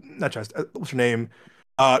 Not Chast. What's her name?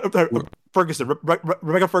 Ferguson.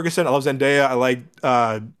 Rebecca Ferguson. I love Zendaya. I like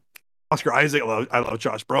Oscar Isaac. I love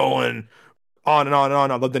Josh Brolin. On and on and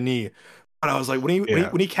on. I love Denis. And I was like,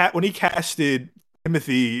 when he casted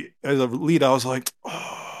Timothy as a lead, I was like,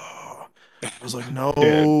 oh, I was like, no,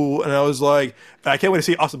 Yeah. and I was like, I can't wait to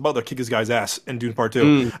see Austin Butler kick this guy's ass in Dune Part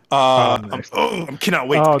Two. Mm. Nice. I cannot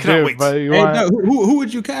wait. I Oh, cannot dude, wait. but you Hey, want? Doug, who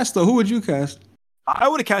would you cast though? Who would you cast? I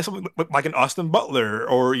would have cast someone like an Austin Butler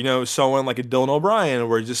or someone like a Dylan O'Brien,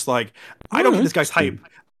 where it's just like I don't Oh, get this guy's hype.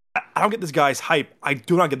 interesting. I don't get this guy's hype. I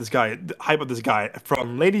do not get the hype of this guy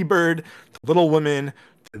from Lady Bird to Little Women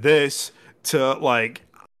to this to like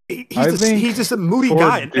I think he's just a moody for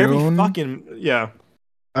guy in every Dune, fucking yeah.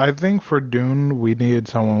 I think for Dune, we needed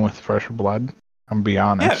someone with fresh blood. I'm be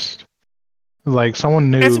honest, like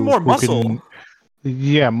someone And some new more who muscle. can,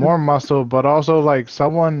 yeah, more muscle, but also like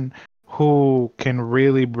someone who can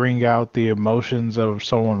really bring out the emotions of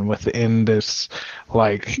someone within this,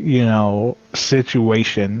 like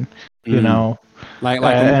situation. You Mm. know, Like a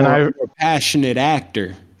and I more passionate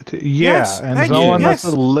actor. Yeah, Yes, and thank you. someone that's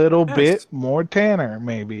Yes, a little yes. bit more tanner,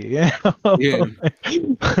 maybe. Yeah, you want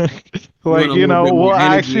Like, a little bit will more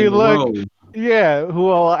energy actually in the look, role. yeah, who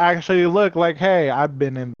will actually look like, hey, I've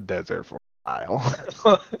been in the desert for a while.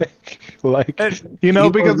 And He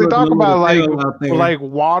was Because they looking talk a little about pale out there.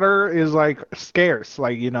 water is like scarce.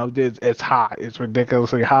 Like, it's hot. It's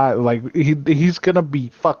ridiculously hot. Like he's gonna be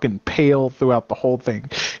fucking pale throughout the whole thing.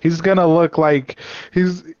 He's gonna look like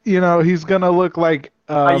he's gonna look like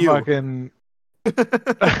Caillou. fucking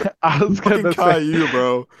I was Fucking gonna say Caillou,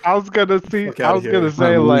 bro. Fuck I out of was gonna here.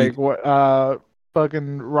 say Weak. like what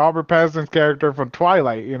fucking Robert Pattinson's character from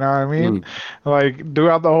Twilight, you know what I mean? Mm. Like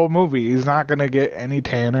throughout the whole movie, he's not gonna get any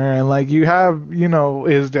tanner, and like you have,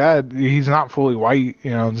 his dad, he's not fully white,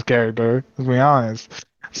 his character, to be honest.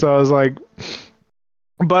 So it's like,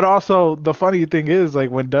 but also the funny thing is,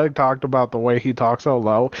 like when Doug talked about the way he talked so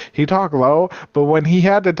low, he talked low, but when he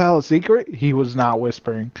had to tell a secret, he was not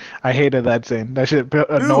whispering. I hated that scene. That shit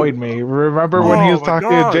annoyed Dude. me. Remember when he Oh was my talking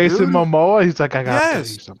to god, Jason dude. Momoa? He's like, I gotta tell you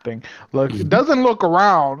Yes. something. Look, Mhm. doesn't look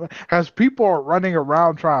around, as people are running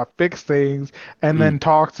around trying to fix things, and then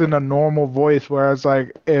talks in a normal voice. Whereas,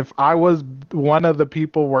 like, if I was one of the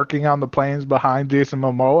people working on the planes behind Jason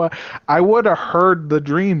Momoa, I would have heard the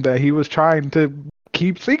dream that he was trying to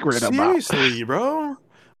keep secret about. Seriously, bro.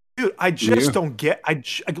 Dude, I Yeah. just don't get. I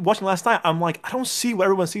watching last night. I'm like, I don't see what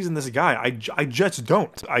everyone sees in this guy. I just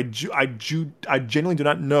don't. I genuinely do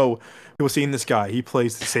not know people seeing this guy. He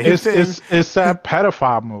plays the same It's thing. it's it's that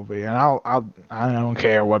pedophile movie, and I don't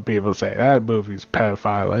care what people say. That movie's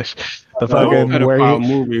pedophile-ish. The No, fucking where Pedophile he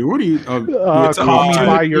movie. What are you with it's Call Me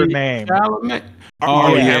by Your Timothy Name. Chalamet? Oh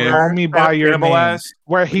Army Yeah, yeah. Call Hammer, Me by Your Cannibal Name, Ass,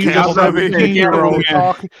 where the he's Yeah, a I was about cannibal to movie. say Cannibal 17-year-old Man.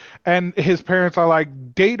 talk, and his parents are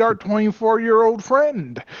like, date our 24-year-old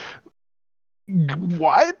friend.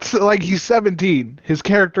 What? Like he's 17. His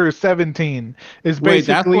character is 17. Is Wait,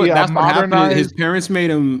 basically a that's what happened. His modernized. parents made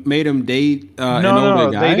him date an No, older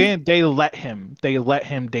no, they guy. didn't. They let him. They let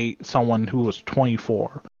him date someone who was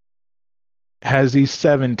 24. Has he's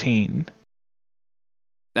 17?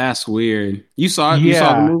 That's weird. You saw it? You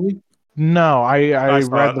saw the Yeah. movie? No, I I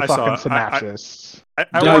saw read it. the I saw fucking it. synopsis. I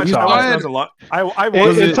Doug, That's you watched. I all. saw watched it it? a lot. I It,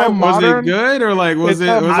 watched it. it's a Was it modern. good or like It's a was it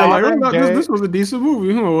like oh modern no, day. this was a decent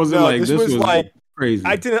movie? Or was it No, like this this was was like crazy?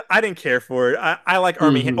 I didn't care for it. I like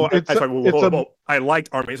Army. Hmm. Oh, It's a, sorry. Whoa, it's whoa, a whoa. I liked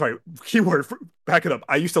Army. Sorry. Keyword. Back it up.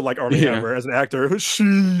 I used to like Army Yeah. Hammer as an actor. She.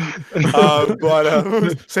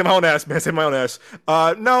 But say my own ass, man. Say my own ass.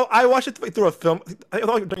 No, I watched it through a film. I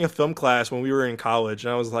thought during a film class when we were in college,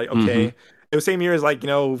 and I was like, Hmm. okay. It was the same year as like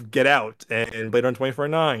Get Out and Blade Runner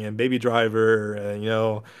 2049 and Baby Driver and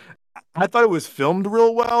I thought it was filmed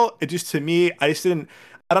real well. It just to me, I just didn't.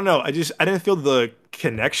 I don't know. I didn't feel the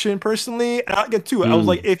connection personally. And I get too. I was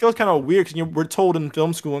like, Mm. it feels kind of weird because we're told in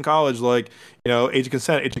film school and college like age of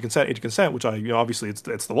consent, age of consent, age of consent, which I obviously it's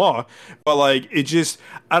the law. But like it just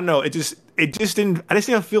I don't know. It just didn't. I just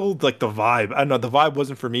didn't feel like the vibe. I don't know. The vibe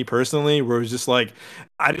wasn't for me personally. Where it was just like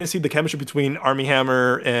I didn't see the chemistry between Army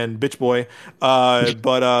Hammer and Bitch Boy.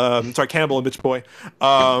 But sorry, Cannibal and Bitch Boy.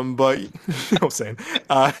 But you know what I'm saying.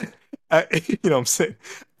 You know what I'm saying?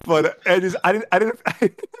 But I didn't I didn't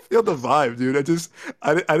feel the vibe, dude.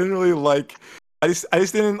 I didn't really like I just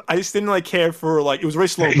didn't like care for like it was a very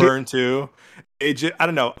slow burn too. It just I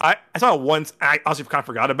don't know. I saw it once. I also kind of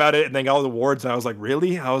forgot about it and then got all the awards and I was like,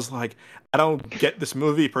 really? I was like, I don't get this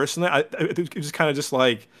movie personally. It was just kind of just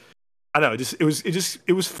like I don't know. It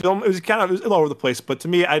was film. It was kind of it was all over the place. But to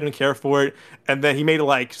me, I didn't care for it. And then he made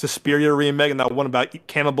like Suspiria remake and that one about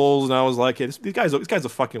cannibals. And I was like, hey, this guy's a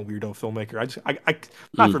fucking weirdo filmmaker.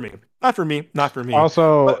 Not Mm. for me. Not for me. Not for me.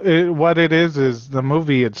 Also, But what it is the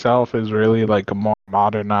movie itself is really like a more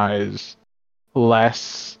modernized,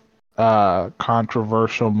 less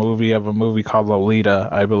controversial movie of a movie called Lolita,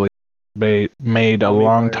 I believe, made a Call Me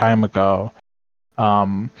long by time ago,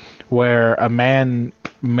 where a man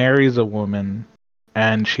marries a woman,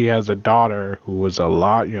 and she has a daughter who was a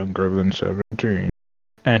lot younger than 17,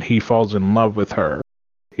 and he falls in love with her.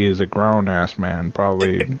 He is a grown ass man,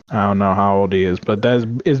 probably. I don't know how old he is, but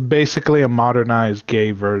that is basically a modernized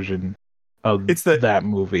gay version of that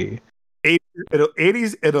movie.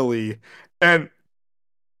 80s Italy, and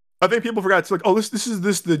I think people forgot to like, oh, this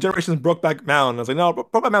is the generation's Brokeback Mountain. I was like, no,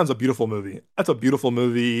 Brokeback Mountain's a beautiful movie. That's a beautiful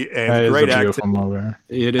movie and That great is a acting. beautiful movie.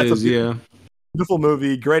 It is, yeah. Beautiful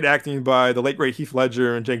movie, great acting by the late great Heath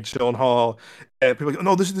Ledger and Jake Gyllenhaal. And people are like, oh,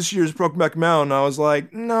 no, this is this year's Brokeback Mountain. I was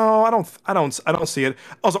like, no, I don't see it.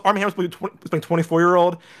 Also, Armie Hammer's playing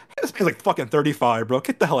 24-year-old. This man's like fucking 35, bro.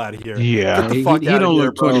 Get the hell out of here. Yeah, Get the fuck he out of don't here,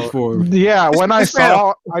 look bro. 24. Yeah, when I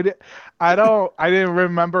saw, man, I didn't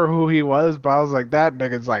remember who he was, but I was like, that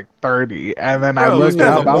nigga's like 30, and then I Bro, looked it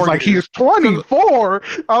up. I was like, he's 24.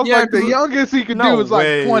 I was like, the youngest he could do is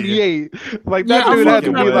like 28. Like that dude had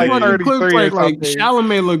to be like 33 or like something.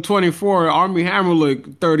 Chalamet looked 24, Armie Hammer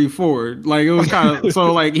looked 34. Like it was kind of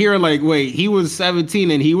so like here, like wait, he was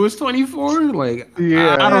 17 and he was 24. Like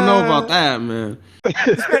Yeah. I don't know about that, man. This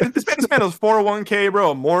man has 401k,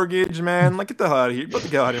 bro, a mortgage, man. Like, get the hell out of here. Get the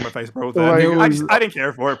hell out of my face, bro. With that. Like, I didn't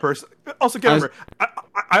care for it personally. Also, get over.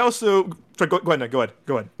 I also sorry, go ahead, Go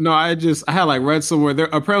ahead. No, I had like read somewhere there.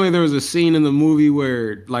 Apparently, there was a scene in the movie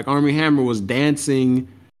where like Armie Hammer was dancing,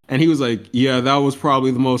 and he was like, "Yeah, that was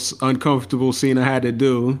probably the most uncomfortable scene I had to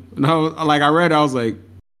do." And I was like,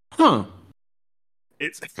 "Huh."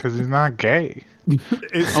 It's because he's not gay.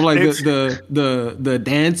 I'm like the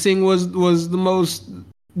dancing was the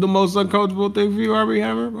most uncomfortable thing for you, Armie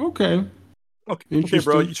Hammer. Okay,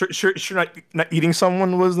 bro. You sure not eating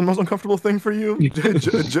someone was the most uncomfortable thing for you?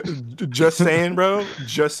 just saying, bro.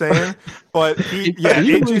 Just saying. But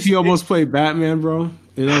he almost played Batman, bro.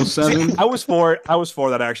 In 07. I was for it. I was for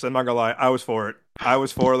that actually. I'm not gonna lie. I was for it. I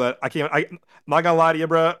was for that. I'm not gonna lie to you,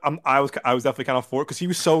 bro. I was definitely kind of for it because he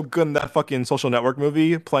was so good in that fucking Social Network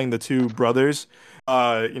movie, playing the two brothers.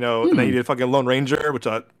 And then he did fucking Lone Ranger, which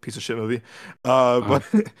is a piece of shit movie. But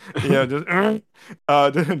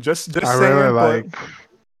just I saying. Really like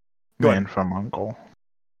Man from U.N.C.L.E.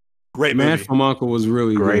 Great movie. Man from U.N.C.L.E. was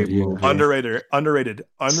really great good. movie. Underrated.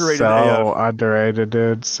 So underrated,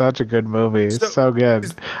 dude. Such a good movie. So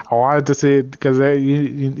good. I wanted to see it because they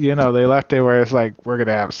left it where it's like we're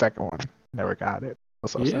gonna have a second one. Never got it.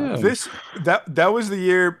 That was the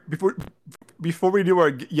year before we do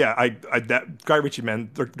our that Guy Ritchie, man,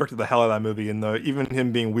 directed the hell out of that movie, and even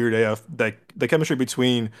him being weird AF, like the chemistry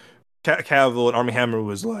between Cavill and Armie Hammer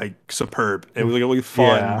was like superb. It was like a really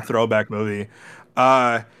fun throwback movie.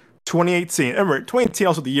 2018. Remember, 2018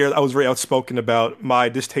 also the year that I was very outspoken about my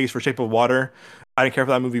distaste for Shape of Water. I didn't care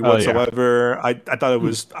for that movie whatsoever. I thought it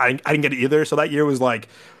was I didn't get it either. So that year was like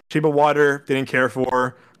Shape of Water, didn't care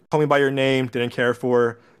for. Call Me by Your Name, didn't care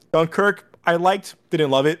for. Dunkirk, I liked,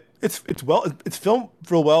 didn't love it. It's filmed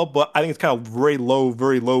real well, but I think it's kind of very low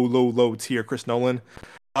tier Chris Nolan.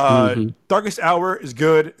 Darkest Hour is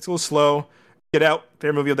good. It's a little slow. Get Out,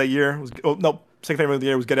 favorite movie of that year second favorite movie of the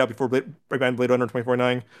year was Get Out before Blade Runner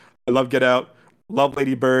 2049. I love Get Out. Love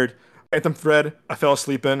Lady Bird. Phantom Thread, I fell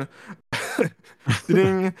asleep in.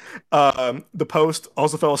 The Post,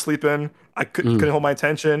 also fell asleep in. I couldn't hold my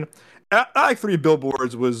attention. I like Three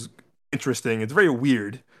Billboards was interesting. It's very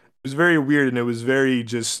weird. It was very weird and it was very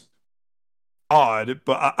just odd,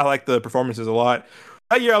 but I like the performances a lot.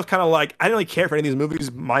 That year I was kind of like, I didn't really care for any of these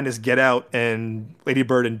movies minus Get Out and Lady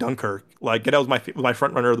Bird and Dunkirk. Like Get Out was my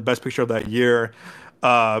front runner, the best picture of that year.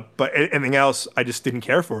 But anything else I just didn't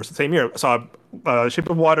care for. So the same year I saw Shape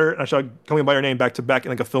of Water and I saw Call Me by Your Name back to back in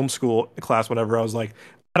like a film school class whenever I was like,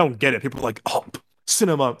 I don't get it. People were like, oh,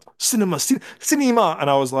 cinema. And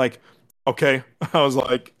I was like, okay. I was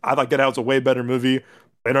like, I thought Get Out's a way better movie.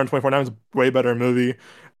 Blade Runner 2049 is a way better movie.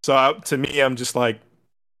 So to me, I'm just like,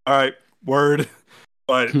 all right, word.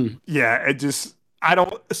 But yeah, it just, I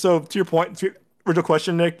don't. So to your point, to your original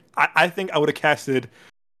question, Nick, I think I would have casted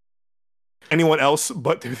anyone else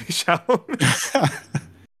but Timothy Chalamet.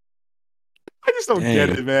 I just don't get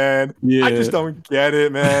it, man. Yeah. I just don't get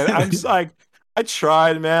it, man. I'm just like, I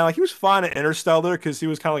tried, man. Like he was fine at Interstellar because he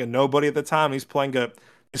was kind of like a nobody at the time. He's playing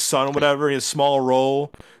his son or whatever in a small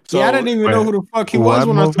role. So, I didn't even know who the fuck he was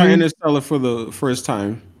when I saw Interstellar for the first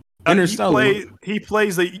time. Interstellar. He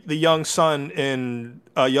plays the young son in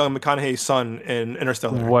young McConaughey's son in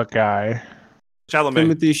Interstellar. What guy? Chalamet.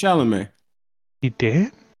 Timothy Chalamet. He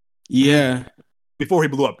did? Yeah. Before he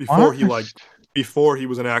blew up. Before he was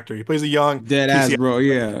an actor. He plays a young dead ass, bro.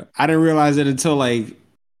 Yeah. I didn't realize it until like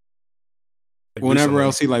whenever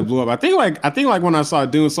else he like blew up. I think like when I saw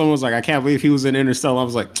Dune, someone was like, I can't believe he was in Interstellar. I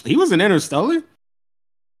was like, he was in Interstellar?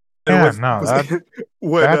 And Yeah, what's no,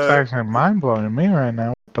 what that's actually mind blowing to me right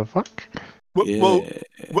now. What the fuck? well,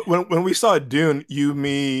 Yeah. when we saw Dune, you,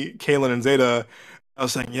 me, Kaylin, and Zeta, I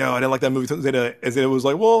was saying, yo, I didn't like that movie. Zeta, and Zeta was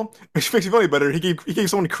like, well, it makes me funny better. He gave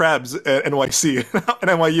someone crabs at NYC and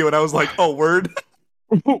NYU, and I was like, oh, word.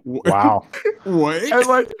 Wow. What? And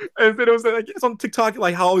like, and Zeta was like, it's on TikTok,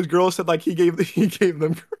 like how all these girls said, like he gave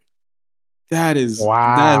them. That's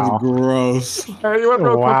Wow. gross. Hey, you want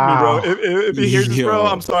bro, come for me, bro. Wow. If he hears this, bro,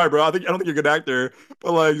 I'm Yo. sorry, bro. I don't think you're a good actor.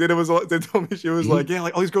 But like, they told me she was like, yeah,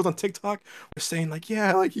 like all these girls on TikTok were saying like,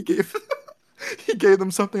 yeah, like he gave he gave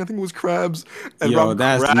them something. I think it was crabs, and bro, Yo, I'm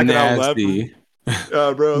that's cracking out laughing. nasty.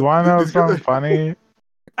 Bro, You want to know these girls something funny?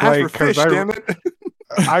 ask for Like, cause fish, damn it.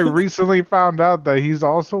 I recently found out that he's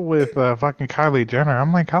also with fucking Kylie Jenner.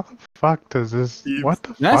 I'm like, how the fuck does this? What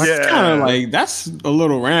the That's fuck? kind of Yeah, like that's a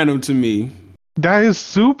little random to me. That is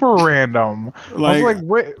super random. I was Like like,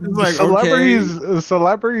 wait, it's like okay,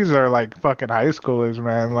 celebrities are like fucking high schoolers,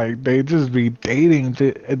 man. Like they just be dating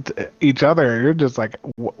each other. You're just like,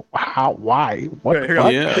 how? Why? What okay, the here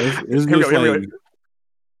we go. fuck? yeah, it's Here we go. just Here we like go.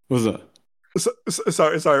 what's up?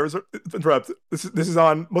 Sorry, interrupt. This is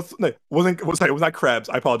on. No, sorry, it was not crabs.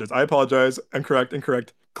 I apologize.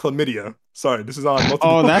 Incorrect. Chlamydia. Sorry, this is on Oh,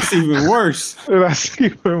 multiple. that's even worse. That's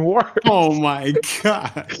even worse. Oh my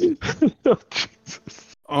god. Oh,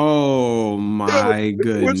 Jesus. Oh Bro, my when you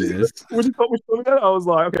goodness. told me that, I was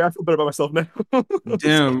like, okay, I feel better about myself now.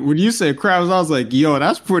 Damn, when you said crabs, I was like, yo,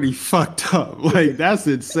 that's pretty fucked up. Like, that's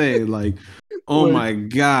insane. Like, oh Like, my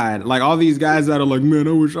God. Like, all these guys that are like, man,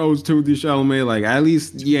 I wish I was Timothy Chalamet. Like, at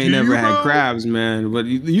least you do ain't never you, had bro? crabs, man. But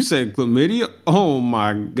you said chlamydia? Oh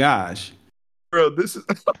my gosh. Bro, this is,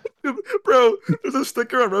 bro. There's a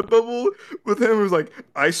sticker on Redbubble with him who's like,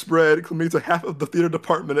 I spread chlamydia to half of the theater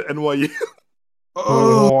department at NYU.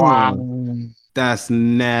 Wow. Oh, that's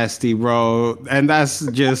nasty, bro. And that's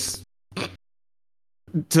just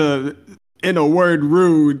to, in a word,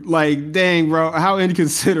 rude. Like, dang, bro. How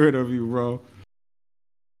inconsiderate of you, bro.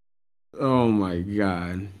 Oh my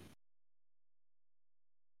God.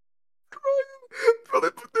 Bro,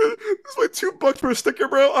 this is like $2 for a sticker,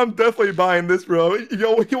 bro. I'm definitely buying this, bro.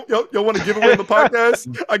 Y'all want to give away on the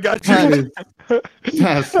podcast? I got That you. is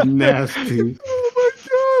that's nasty. Oh my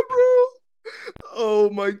god, bro. Oh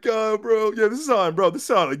my god, bro. Yeah, this is on, bro. This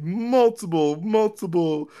is on like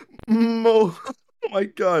Oh my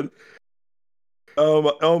god.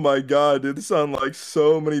 Oh my god, dude. This is on like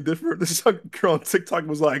so many different. This is like girl on TikTok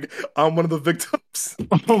was like, I'm one of the victims.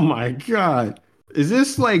 Oh my God. Is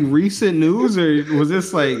this like recent news or was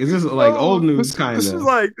this like is this like old Oh, news kind of?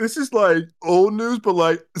 this is like old news, but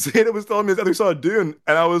like Zeta was telling me that they saw Dune,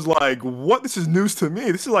 and I was like, "What? This is news to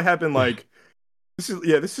me. This is like happened like this is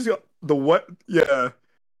the what? Yeah,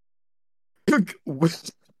 What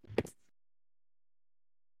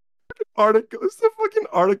article. It's the fucking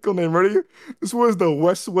article name. Ready? This was the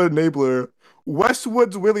Westwood enabler.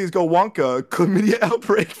 Westwood's Willy's go Wonka chlamydia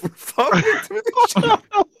outbreak for following Timothy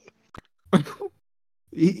Chalamet.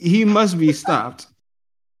 He must be stopped.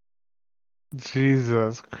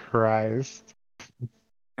 Jesus Christ.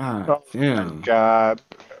 Ah, Oh my damn. God.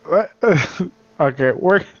 Okay,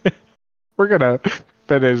 we're gonna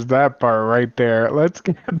finish that part right there. Let's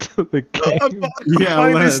get to the game. I'm Yeah,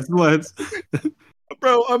 buying this, let's.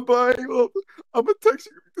 bro. I'm buying. I'm gonna text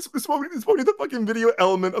you. This won't be the fucking video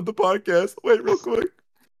element of the podcast. Wait, real quick.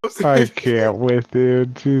 I can't with you.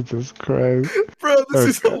 Jesus Christ. Bro, this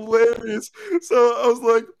is Okay. hilarious. So I was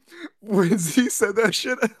like, when Z said that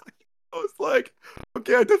shit, I was like,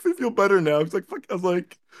 okay, I definitely feel better now. It's like, fuck. I was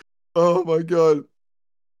like, oh my god.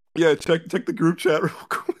 Yeah, check the group chat real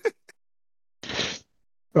quick.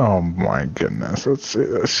 Oh my goodness. Let's see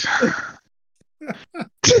this.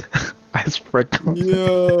 I sprinkled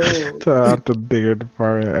Yo. to the theater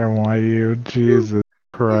department at NYU. Jesus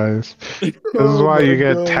Christ. This is Oh why my you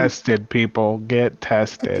get God. tested, people. Get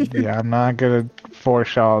tested. Yeah, I'm not gonna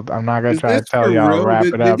force y'all. I'm not gonna Is try to this tell for y'all real? wrap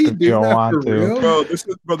it Did up he if you do don't that for want to. real? This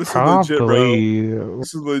is legit, bro. Probably.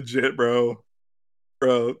 This is legit, bro.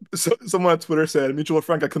 Bro, someone on Twitter said mutual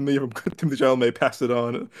friend got chlamydia from Timothy Chalamet, passed it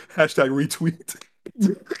on. Hashtag retweet.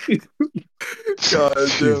 God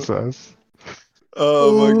damn. Jesus.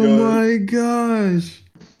 Oh my Oh god. my gosh.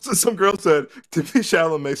 So some girl said Timothy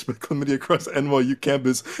Chalamet spread chlamydia across the NYU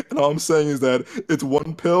campus, and all I'm saying is that it's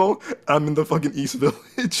one pill. I'm in the fucking East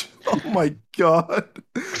Village. Oh my god.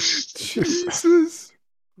 Jesus.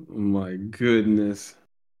 Oh my goodness.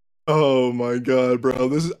 Oh my god, bro.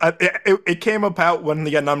 It came about when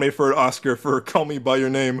he got nominated for an Oscar for Call Me by Your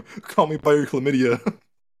Name, Call Me by Your Chlamydia.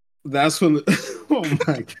 That's when oh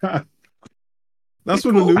my God. That's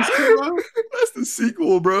when the news came out? That's the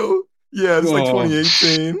sequel, bro. Yeah, it's like Oh,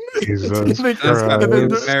 2018. Jesus that's gotta be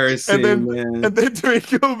Christ. embarrassing, man. and then during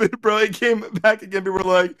COVID, bro, it came back again. People were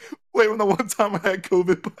like, "Wait, when the one time I had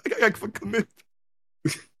COVID, I got committed."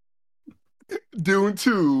 Dune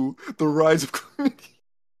 2, The Rise of Chlamydia.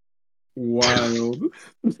 Wild.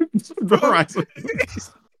 Bro, Right. right,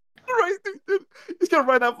 dude, he's gonna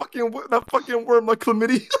ride that fucking worm like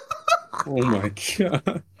chlamydia. Oh my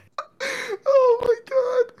god. Oh my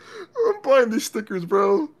god. I'm buying these stickers,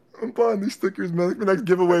 bro. I'm buying these stickers, man. The next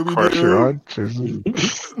giveaway Of we course you do. are.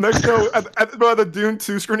 Jesus. Next, no, bro, the Dune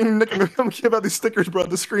 2 screening, Nick, I'm gonna give out these stickers, bro, at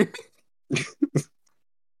the screen.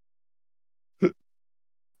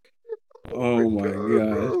 Oh my gosh.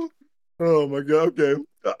 Bro. Oh my god, okay.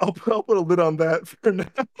 I'll put a lid on that for now.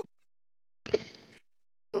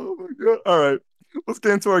 Oh my god. All right. Let's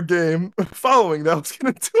get into our game. Following that, let's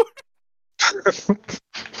get into it.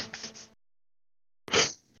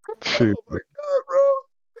 Shoot. Oh my god, bro.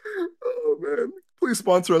 Oh man. Please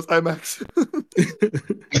sponsor us, IMAX.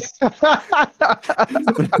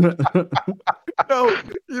 No,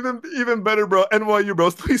 even better, bro. NYU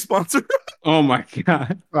bros, please sponsor. Oh my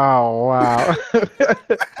god. Oh wow.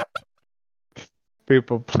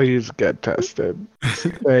 People, please get tested.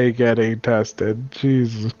 Stay getting tested.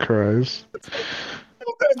 Jesus Christ.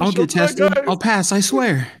 I'll get tested. I'll pass, I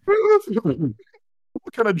swear.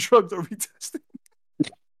 What kind of drugs are we testing?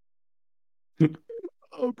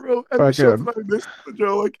 Oh, bro. And the Fuck show him. tonight, this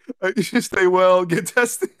Joe, like, you should stay well, get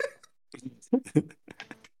tested.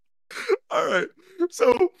 All right.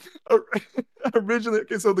 So originally,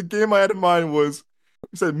 okay, so the game I had in mind was,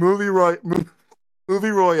 we said movie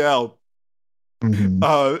Royale.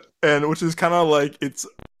 Mhm. And which is kind of like it's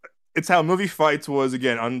how movie fights was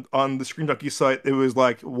again on the Screen Junkie site. It was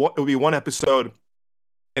like it would be one episode,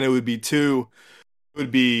 and it would be two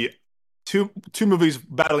movies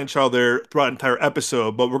battling each other throughout an entire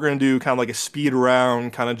episode. But we're gonna do kind of like a speed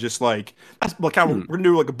round, kind of just like that's well, kind of we're gonna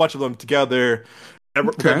do like a bunch of them together, and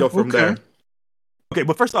we're gonna go from there. Okay,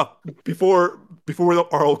 but first off, before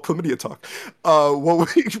our whole chlamydia talk, what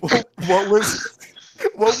was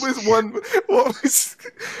what was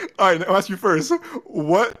all right, I'll ask you first.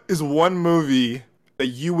 What is one movie that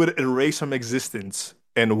you would erase from existence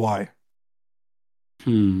and why?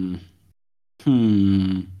 Hmm.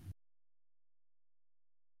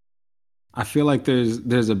 I feel like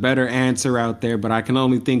there's a better answer out there, but I can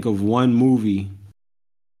only think of one movie.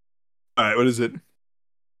 All right, what is it?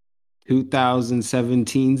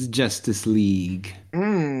 2017's Justice League.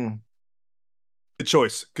 Mm. Good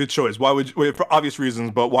choice. Good choice. Why would wait, for obvious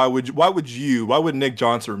reasons, but why would Nick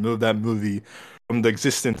Johnson remove that movie from the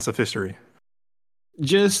existence of history?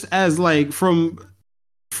 Just as like from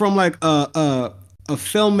like a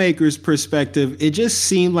filmmaker's perspective, it just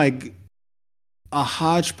seemed like a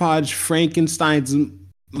hodgepodge Frankenstein's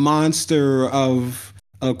monster of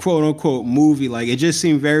a quote unquote movie. Like it just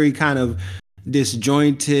seemed very kind of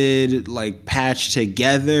disjointed, like patched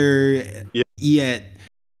together, Yeah. yet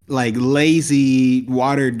like lazy,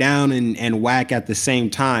 watered down, and whack at the same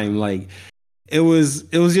time. Like it was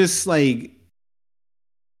just like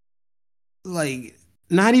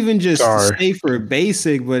not even just Sorry. safe or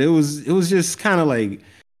basic, but it was just kind of like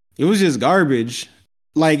it was just garbage.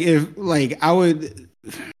 Like if like I would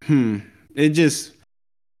it just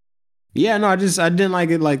yeah, no, I didn't like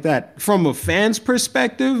it like that. From a fan's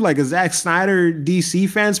perspective, like a Zack Snyder DC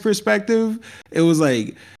fan's perspective, it was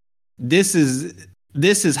like this is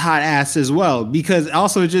this is hot ass as well, because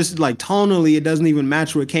also just like tonally it doesn't even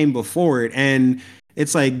match what came before it. And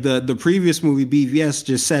it's like the previous movie BVS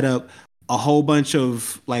just set up a whole bunch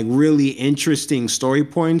of like really interesting story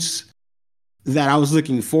points that I was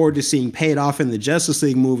looking forward to seeing paid off in the Justice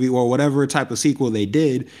League movie or whatever type of sequel they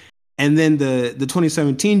did. And then the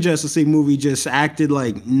 2017 Justice League movie just acted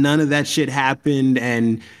like none of that shit happened.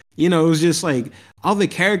 And, you know, it was just like all the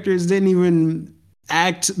characters didn't even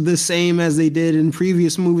act the same as they did in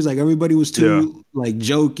previous movies. Like everybody was too like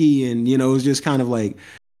jokey, and, you know, it was just kind of like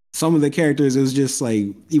some of the characters, it was just like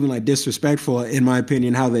even like disrespectful, in my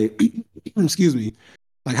opinion, how they, excuse me,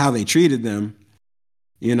 like how they treated them.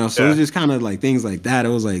 You know, so it was just kind of like things like that. It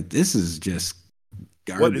was like, this is just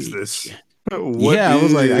garbage. What is this? Yeah, I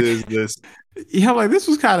was like, is this? Yeah, like this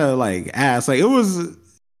was kind of like ass. Like it was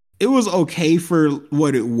okay for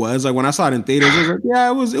what it was. Like when I saw it in theaters, I was like,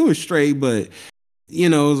 yeah, it was straight, but you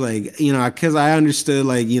know, it was like, you know, because I understood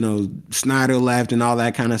like, you know, Snyder left and all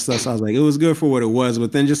that kind of stuff. So I was like, it was good for what it was.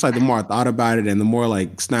 But then just like the more I thought about it, and the more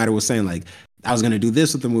like Snyder was saying like I was gonna do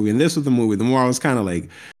this with the movie and this with the movie, the more I was kind of like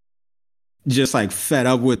just like fed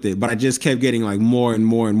up with it. But I just kept getting like more and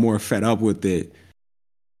more and more fed up with it.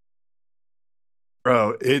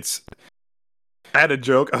 Bro, it's I had a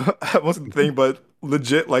joke. I wasn't the thing, but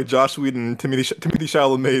legit, like Josh Whedon and Timothy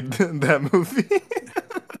Chalamet made that movie.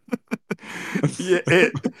 Yeah,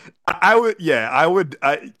 I would. Yeah, I would.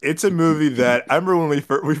 It's a movie that I remember when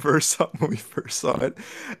we first saw it.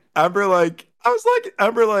 I remember like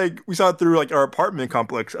we saw it through like our apartment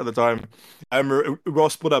complex at the time. I remember we were all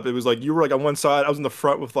split up. It was like you were like on one side, I was in the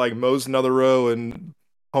front with like Mo's in another row, and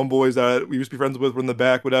homeboys that we used to be friends with were in the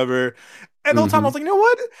back, whatever. And the whole time I Hmm. was like, you know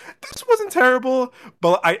what? This wasn't terrible.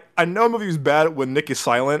 But I know a movie was bad when Nick is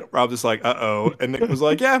silent, where I was just like, uh-oh. And Nick was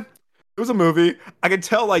like, yeah, it was a movie. I could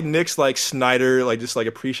tell like Nick's like Snyder, like just like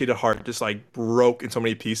appreciated heart just like broke in so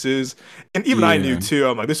many pieces. And even I knew Yeah. too.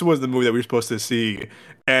 I'm like, this was the movie that we were supposed to see.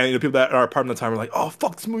 And people that are part of the time were like, oh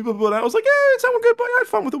fuck this movie, blah, blah, blah. And I was like, yeah, it sounded good, but I had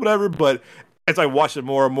fun with it, whatever. But as I watched it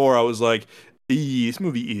more and more, I was like, this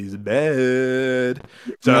movie is bad.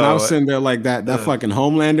 Man, I was So sitting there like that uh, fucking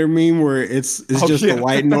Homelander meme where it's oh just the yeah.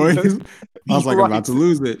 white noise. I was like You're about right. to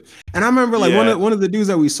lose it. And I remember like Yeah. one of the dudes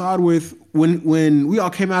that we saw it with when we all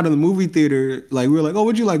came out of the movie theater, like we were like, "Oh,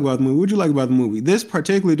 what'd you like about the movie? What'd you like about the movie?" This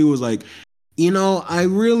particular dude was like, I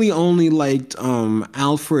really only liked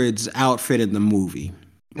Alfred's outfit in the movie."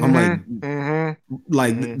 I'm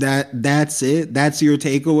like Hmm. that's it. That's your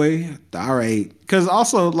takeaway. All right. Cuz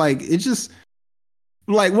also like it just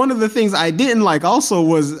like one of the things I didn't like also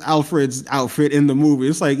was Alfred's outfit in the movie.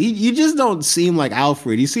 It's like you just don't seem like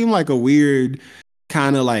Alfred. You seem like a weird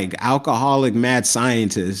kind of like alcoholic mad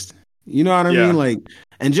scientist. You know what I mean? Yeah. Like,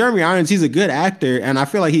 and Jeremy Irons, he's a good actor, and I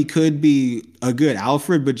feel like he could be a good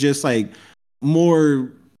Alfred, but just like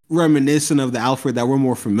more reminiscent of the Alfred that we're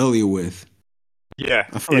more familiar with. Yeah.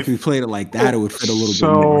 I feel like if we If played it like that, it would fit a little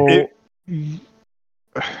bit more. it,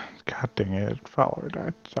 So, God dang it, follower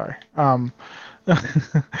died. Sorry.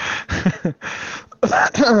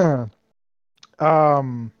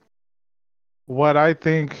 Um, what I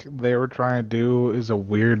think they were trying to do is a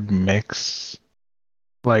weird mix,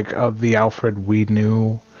 like of the Alfred we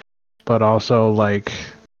knew, but also like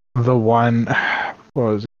the one. What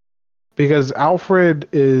was it? Because Alfred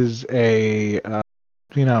is a,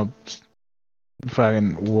 you know,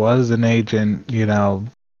 fucking was an agent,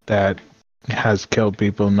 that has killed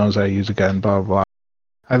people, knows how to use a gun, blah blah blah.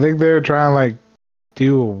 I think they were trying to like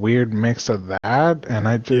do a weird mix of that, and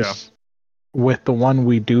I yeah. just with the one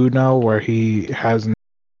we do know where he hasn't,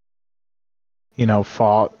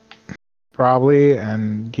 fought probably,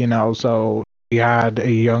 and so he had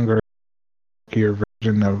a younger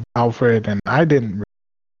version of Alfred, and I didn't.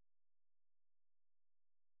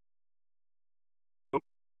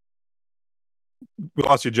 We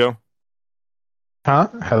lost you, Joe.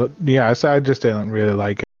 Huh? Yeah, I said I just didn't really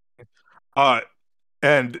like it. Uh,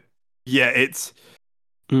 and yeah,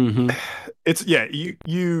 Hmm. it's yeah,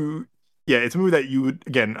 yeah, it's a movie that you would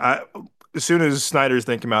again. As soon as Snyder's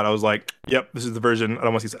thing came out, I was like, yep, this is the version. I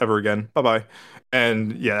don't want to see this ever again. Bye bye.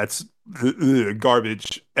 And yeah, it's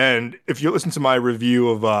garbage. And if you listen to my review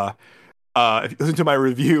of if you listen to my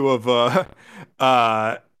review of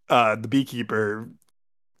The Beekeeper,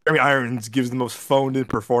 Jeremy Irons gives the most phoned in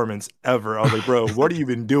performance ever. I was like, bro, what have you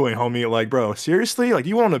been doing, homie? Like, bro, seriously? Like, do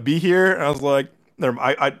you want to be here? And I was like, never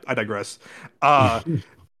mind, I digress. Uh,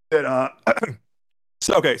 and,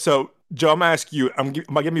 so okay, so Joe, I'm gonna ask you. I'm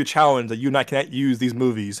gonna give you a challenge that you and I can't use these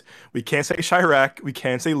movies. We can't say Chirac, we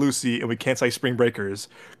can't say Lucy, and we can't say Spring Breakers.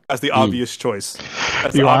 That's the obvious choice.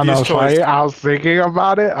 That's the You want to obvious know choice. funny? I was thinking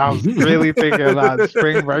about it. I was really thinking about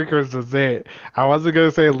Spring Breakers was it. I wasn't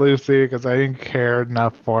gonna say Lucy because I didn't care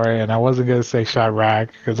enough for it, and I wasn't gonna say Chirac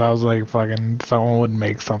because I was like, fucking, someone would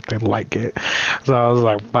make something like it. So I was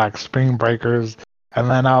like, fuck, Spring Breakers, and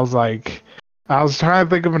then I was trying to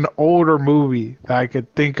think of an older movie that I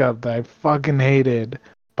could think of that I fucking hated,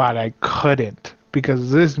 but I couldn't because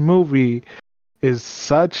this movie is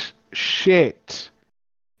such shit,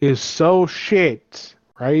 is so shit,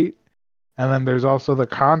 right? And then there's also the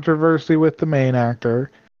controversy with the main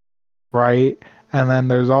actor, right? And then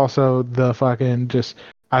there's also the fucking just,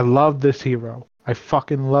 I love this hero. I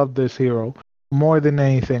fucking love this hero. More than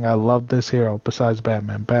anything, I love this hero besides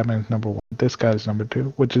Batman. Batman's number one. This guy's number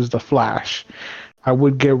two, which is the Flash. I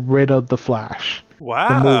would get rid of the Flash, the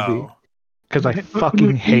movie, Wow. because I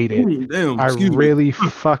fucking hate it. Damn, I excuse me. really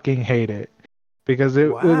fucking hate it because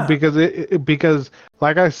Wow. because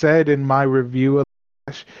like I said in my review of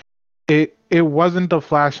Flash, it wasn't the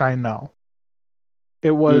Flash I know.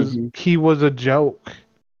 It was Hmm. he was a joke,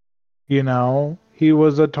 He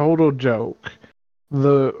was a total joke.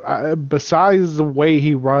 The besides the way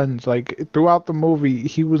he runs, like throughout the movie,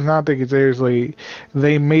 he was not taken seriously.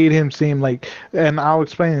 They made him seem like, and I'll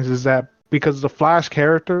explain this is that because the Flash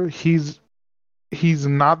character, he's he's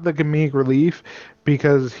not the comedic relief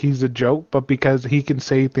because he's a joke, but because he can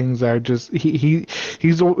say things that are just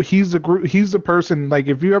he's the person, like,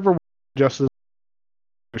 if you ever watch Justice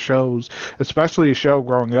shows, especially a show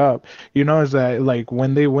growing up, you know, is that like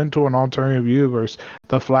when they went to an alternative universe,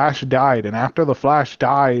 the Flash died, and after the Flash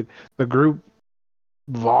died, the group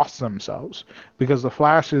lost themselves because the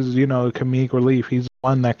Flash is, you know, comedic relief. He's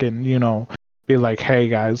one that can, you know, be like, hey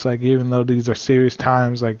guys, like, even though these are serious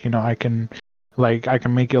times, like, you know, I can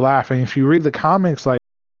make you laugh. And if you read the comics, like,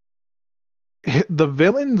 the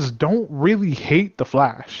villains don't really hate the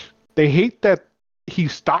Flash. They hate that he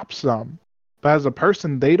stops them. But as a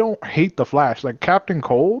person, they don't hate the Flash. Like Captain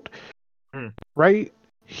Cold, right?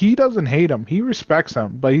 He doesn't hate him. He respects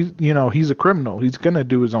him. But he's, you know, he's a criminal. He's gonna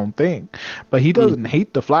do his own thing. But he doesn't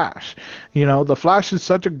hate the Flash. You know, the Flash is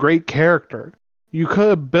such a great character. You could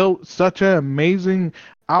have built such an amazing,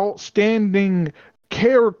 outstanding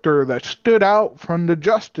character that stood out from the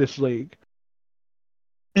Justice League.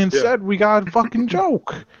 Instead, we got a fucking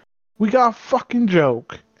joke. We got a fucking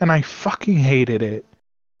joke. And I fucking hated it.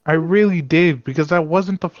 I really did, because that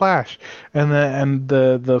wasn't the Flash. And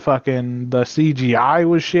the fucking the CGI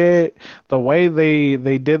was shit. The way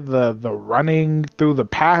they did the running through the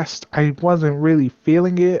past, I wasn't really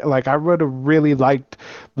feeling it. Like, I would have really liked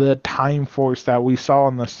the Time Force that we saw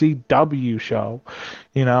on the CW show,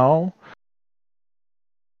 you know?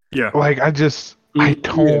 Yeah. Like, I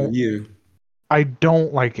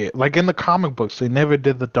don't like it. Like, in the comic books, they never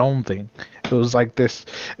did the dome thing. It was like this.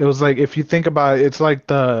 It was like, if you think about it, it's like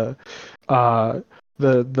the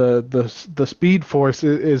Speed Force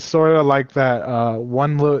is sort of like that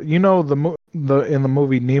one. You know, the in the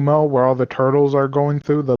movie Nemo, where all the turtles are going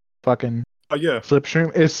through the fucking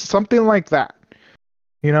slipstream. It's something like that.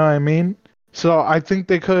 You know what I mean? So I think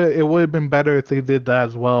they could. It would have been better if they did that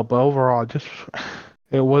as well. But overall, just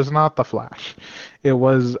it was not the Flash. It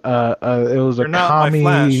was a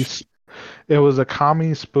commie. It was a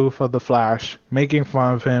commie spoof of the Flash, making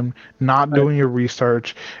fun of him, not doing your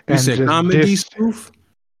research, and you said just comedy spoof.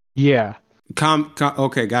 Yeah.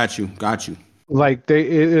 Okay, got you. Like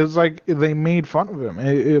it was like they made fun of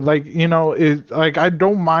him. Like, you know, like, I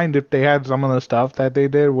don't mind if they had some of the stuff that they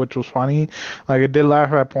did, which was funny. Like, it did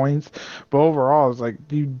laugh at points, but overall, it's like,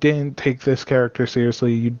 you didn't take this character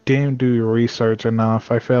seriously. You didn't do your research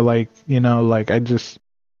enough. I feel like, you know, like, I didn't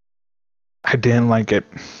like it.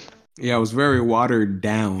 Yeah, it was very watered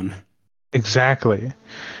down. Exactly.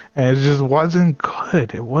 And it just wasn't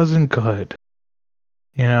good. It wasn't good.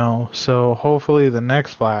 You know, so hopefully the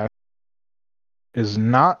next Flash is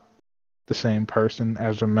not the same person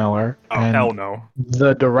as Ezra Miller. Oh, and hell no.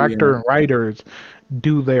 The director and writers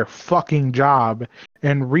do their fucking job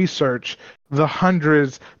and research the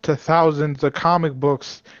hundreds to thousands of comic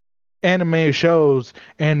books, anime shows,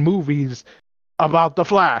 and movies about the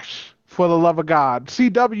Flash. For the love of God.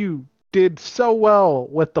 CW did so well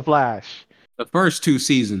with the Flash. The first two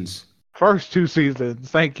seasons.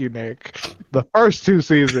 Thank you, Nick. The first two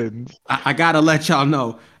seasons. I gotta let y'all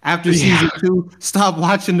know. After season 2, stop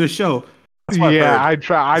watching the show. Yeah, I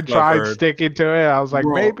tried sticking to it. I was like,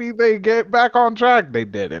 maybe they get back on track. They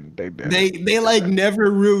didn't. They like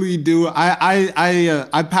never really do.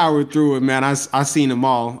 I powered through it, man. I seen them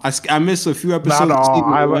all. I missed a few episodes. Not all.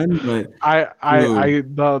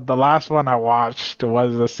 But the last one I watched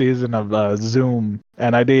was the season of Zoom,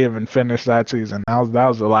 and I didn't even finish that season. That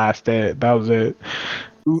was the last day. That was it.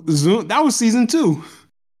 Zoom. That was season 2.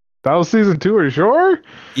 That was season 2. Are you sure?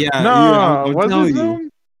 Yeah. No, was it Zoom?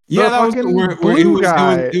 Yeah, that was where it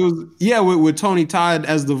was with Tony Todd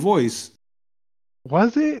as the voice.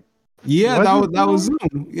 Was it? Yeah, that was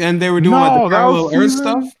Zoom. And they were doing like the parallel Earth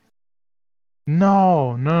stuff.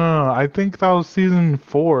 No. I think that was season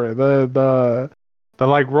 4. The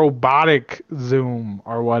like robotic Zoom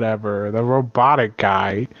or whatever. The robotic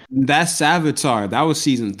guy. That's Savitar. That was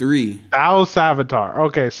season 3. That was Savitar.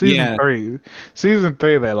 Okay, season 3. Season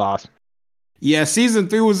 3 they lost. Yeah, season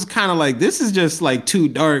 3 was kind of like, this is just like too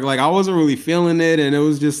dark. Like, I wasn't really feeling it, and it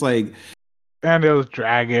was just like, and it was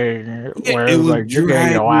dragging. Where it was like, you're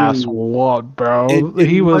getting your ass whooped, bro.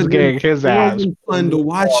 He was getting his ass. It wasn't fun to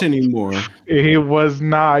watch anymore. He was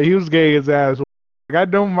not. He was getting his ass whooped. Like, I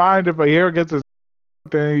don't mind if a hero gets his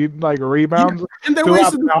and he like rebounds. Yeah, and they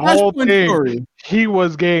wasted the whole thing. Story. He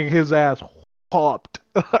was getting his ass whooped.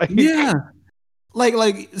 Yeah. Like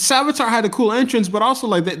Savitar had a cool entrance, but also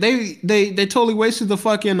like they totally wasted the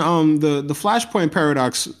fucking the Flashpoint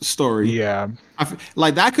Paradox story. Yeah,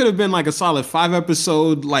 like that could have been like a solid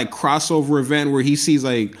 5-episode like crossover event where he sees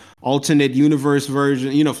like alternate universe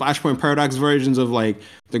version, you know, Flashpoint Paradox versions of like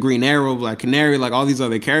the Green Arrow, Black Canary, like all these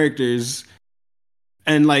other characters.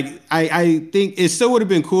 And like I think it still would have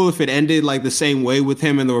been cool if it ended like the same way with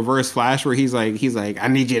him in the Reverse Flash, where he's like, I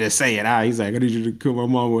need you to say it out. He's like, I need you to kill my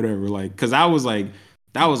mom, whatever. Like, because that was like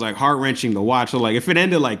heart wrenching to watch. So like, if it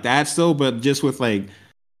ended like that still, but just with like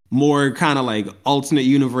more kind of like alternate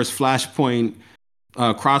universe Flashpoint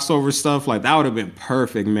crossover stuff, like that would have been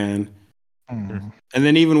perfect, man. Mm. And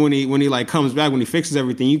then even when he like comes back, when he fixes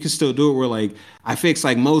everything, you can still do it where like I fix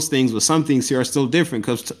like most things, but some things here are still different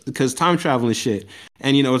because time travel and shit.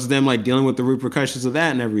 And you know, it's them like dealing with the repercussions of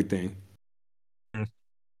that and everything.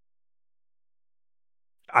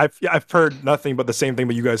 I've heard nothing but the same thing,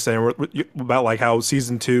 but you guys saying about like how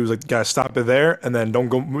season 2 is like, guys, stop it there and then don't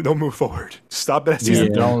move forward. Stop it at Yeah,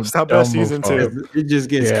 season. don't Stop it at don't move season forward. 2. It just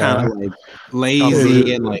gets Yeah. kind of like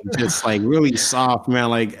lazy and like just like really soft, man.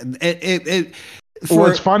 Like it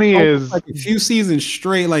What's funny is like a few seasons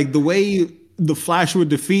straight, like the way the Flash would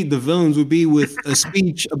defeat the villains would be with a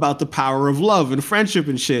speech about the power of love and friendship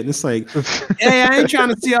and shit. And it's like, hey, I ain't trying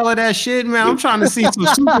to see all of that shit, man. I'm trying to see some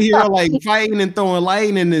superhero like fighting and throwing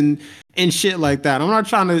lightning and shit like that. I'm not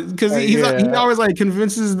trying to, because he always like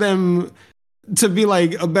convinces them to be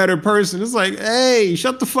like a better person. It's like, hey,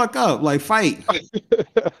 shut the fuck up, like fight.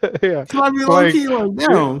 yeah. So I be low key like,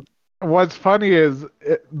 damn. What's funny is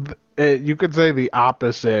you could say the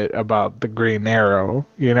opposite about the Green Arrow.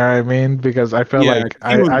 You know what I mean? Because I feel like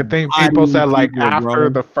I think people said like after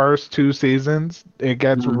the first 2 seasons, it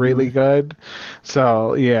gets really good.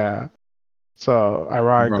 So yeah. So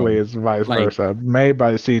ironically, it's vice versa. Made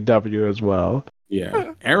by CW as well.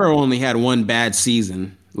 Yeah. Arrow only had one bad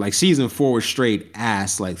season. Like season 4 was straight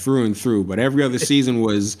ass, like through and through. But every other season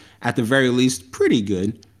was at the very least pretty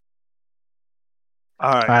good.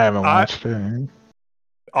 All right. I haven't watched it.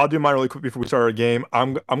 I'll do mine really quick before we start our game.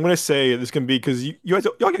 I'm gonna say this can be because you guys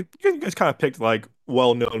kind of picked like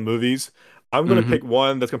well-known movies. I'm gonna pick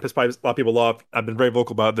one that's gonna piss a lot of people off. I've been very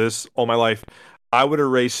vocal about this all my life. I would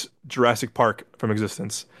erase Jurassic Park from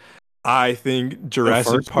existence. I think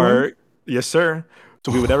Jurassic Park, yes sir.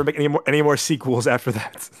 So we would never make any more sequels after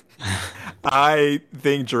that. I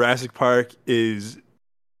think Jurassic Park is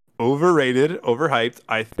overrated, overhyped.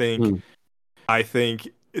 I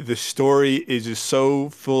think the story is just so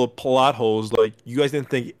full of plot holes. Like, you guys didn't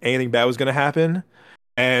think anything bad was gonna happen,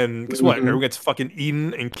 and guess what? Everyone gets fucking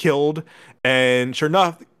eaten and killed. And sure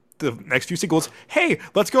enough, the next few sequels, hey,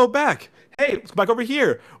 let's go back. Hey, let's go back over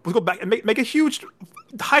here. Let's go back and make a huge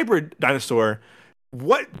hybrid dinosaur.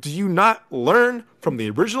 What do you not learn from the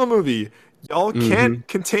original movie? Y'all can't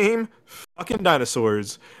contain fucking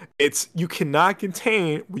dinosaurs. You cannot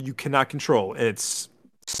contain what you cannot control, and it's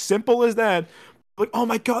simple as that. Like, oh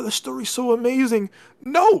my god, the story's so amazing.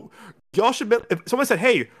 No, y'all should be. If someone said,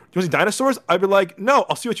 "Hey, do you want to see dinosaurs?" I'd be like, "No,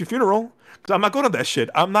 I'll see you at your funeral." Because I'm not going to that shit.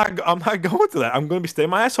 I'm not going to that. I'm going to be staying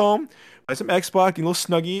my ass home, play some Xbox, get a little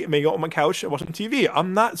snuggie, maybe go on my couch and watch some TV.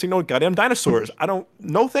 I'm not seeing no goddamn dinosaurs. I don't.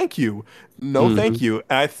 No, thank you. No, thank you.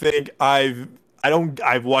 And I think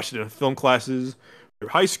I've watched it in film classes through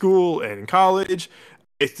high school and in college.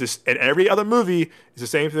 It's just, and every other movie is the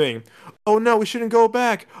same thing. Oh no, we shouldn't go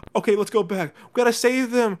back. Okay, let's go back. We gotta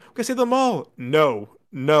save them. We gotta save them all. No,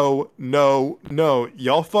 no, no, no.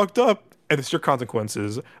 Y'all fucked up, and it's your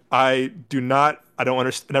consequences. I don't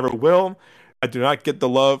understand, never will. I do not get the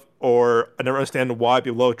love, or I never understand why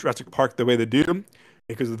people love Jurassic Park the way they do.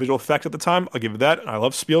 Because of the visual effects at the time, I'll give it that. I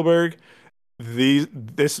love Spielberg. The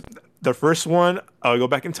first one, I'll go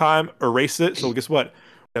back in time, erase it. So guess what?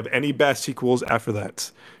 Have any bad sequels after that,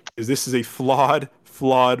 because this is a flawed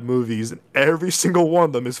movies, and every single one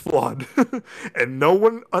of them is flawed. And no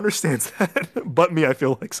one understands that but me, I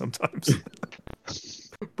feel like sometimes.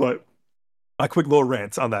 But a quick little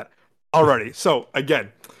rant on that. Alrighty, so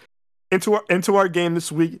again, into our game this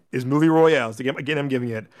week is movie Royales. Again, I'm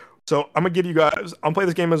giving it. So I'm gonna give you guys, I'm play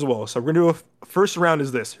this game as well. So we're gonna do a first round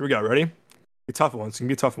is this. Here we go, ready? A tough one. It's gonna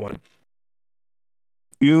be a tough one.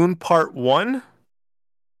 Dune Part 1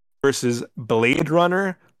 versus Blade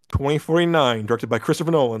Runner 2049, directed by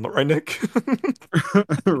Christopher Nolan. Right, Nick?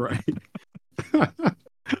 Right. All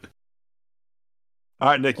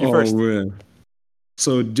right, Nick, you first. Man.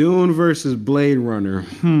 So Dune versus Blade Runner.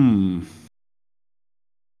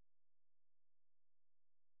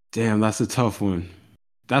 Damn, that's a tough one.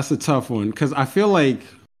 Because I feel like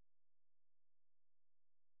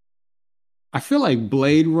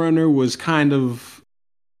Blade Runner was kind of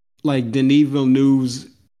like Denis Villeneuve's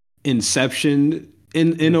Inception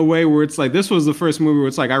in a way, where it's like this was the first movie where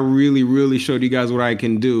it's like I really, really showed you guys what I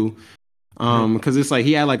can do. Because it's like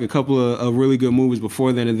he had like a couple of really good movies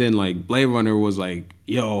before then, and then like Blade Runner was like,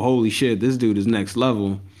 yo, holy shit, this dude is next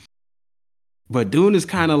level. But Dune is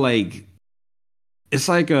kind of like, it's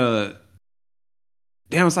like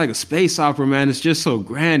damn, it's like a space opera, man. It's just so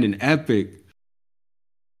grand and epic.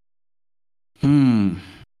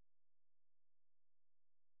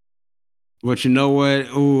 But you know what?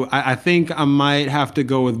 Ooh, I think I might have to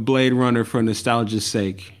go with Blade Runner for nostalgia's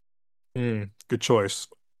sake. Good choice.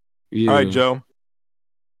 Yeah. All right, Joe.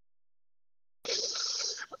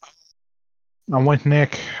 I'm with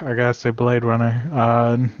Nick. I gotta say Blade Runner.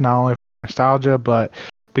 Not only for nostalgia, but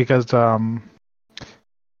because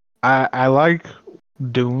I like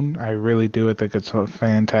Dune. I really do. I think it's a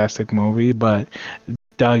fantastic movie. But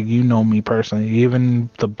Doug, you know me personally. Even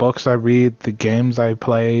the books I read, the games I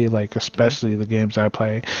play, like especially the games I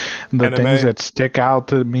play, the Anime. things that stick out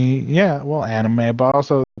to me. Yeah, well, anime, but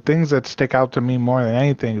also things that stick out to me more than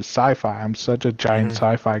anything is sci-fi. I'm such a giant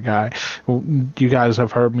sci-fi guy. You guys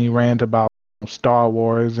have heard me rant about Star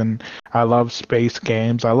Wars, and I love space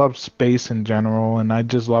games. I love space in general, and I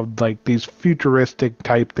just love like these futuristic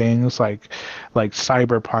type things, like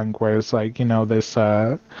cyberpunk, where it's like this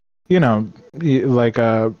like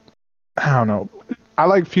I don't know. I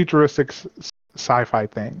like futuristic sci-fi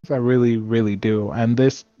things. I really, really do. And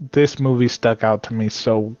this movie stuck out to me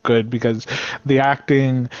so good because the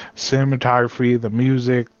acting, cinematography, the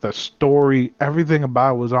music, the story, everything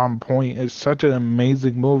about it was on point. It's such an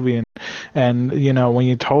amazing movie, and when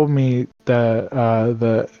you told me the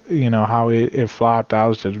how it flopped, I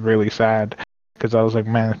was just really sad because I was like,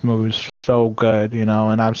 man, this movie's so good, and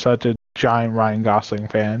I'm such a giant Ryan Gosling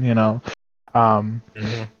fan,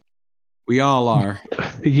 We all are.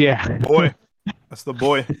 Yeah. Boy. That's the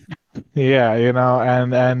boy. Yeah, and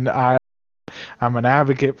I'm an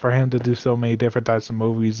advocate for him to do so many different types of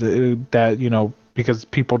movies that because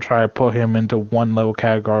people try to put him into one little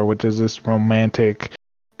category, which is this romantic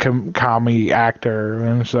comedy actor,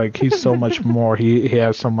 and it's like he's so much more. He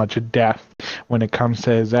has so much depth when it comes to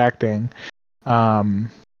his acting.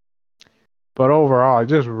 But overall, I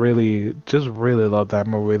just really love that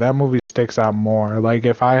movie. That movie sticks out more. Like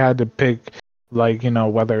if I had to pick, like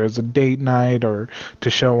whether it's a date night or to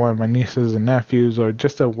show one of my nieces and nephews or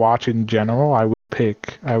just to watch in general, I would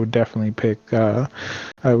definitely pick. I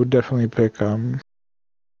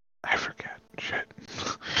forget. Shit.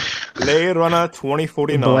 Blade Runner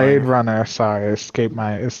 2049. Blade Runner. Sorry, escape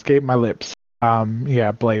my lips.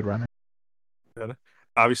 Yeah, Blade Runner.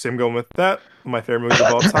 Obviously, I'm going with that. My favorite movies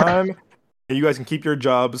of all time. And you guys can keep your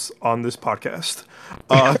jobs on this podcast.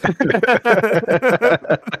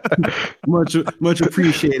 Much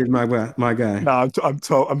appreciated, my guy. No, I'm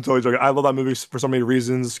totally joking. I love that movie for so many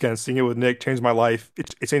reasons. Again, seeing it with Nick changed my life.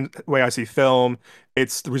 It changed the way I see film.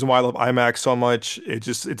 It's the reason why I love IMAX so much.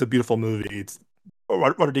 It's a beautiful movie. It's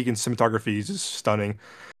Roger Deakins' cinematography is just stunning.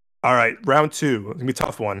 All right, round 2. It's gonna be a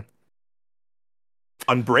tough one.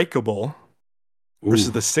 Unbreakable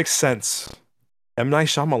versus The Sixth Sense. M. Night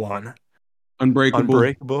Shyamalan.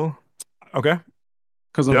 Unbreakable. Okay.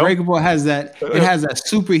 Because Unbreakable has that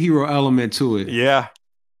superhero element to it. Yeah.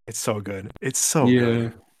 It's so good. It's so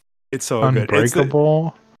good. It's so good.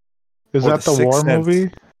 Unbreakable? Is that the war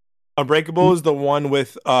movie? Unbreakable is the one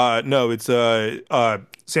with it's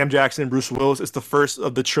Sam Jackson and Bruce Willis. It's the first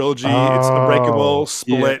of the trilogy. It's Unbreakable,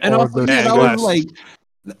 Split, and also that was like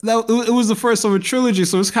it was the first of a trilogy,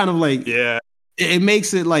 so it's kind of like it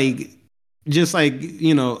makes it like just like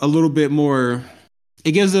a little bit more.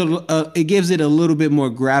 It gives it a little bit more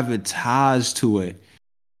gravitas to it.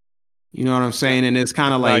 You know what I'm saying? And it's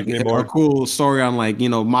kind of like a cool story on like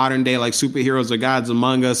modern day like superheroes or gods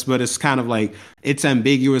among us, but it's kind of like it's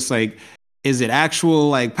ambiguous. Like, is it actual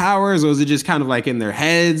like powers or is it just kind of like in their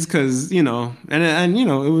heads? Because it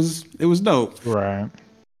was dope. Right.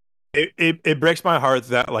 It breaks my heart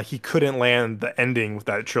that like he couldn't land the ending with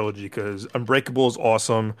that trilogy because Unbreakable is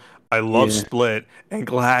awesome. I love Split and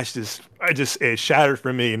Glass. It shattered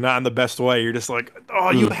for me, not in the best way. You're just like,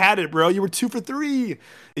 oh, you had it, bro. You were 2 for 3.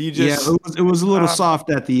 You just it was a little soft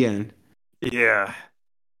at the end. Yeah.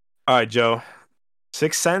 All right, Joe.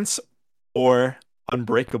 Sixth Sense or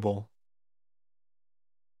Unbreakable?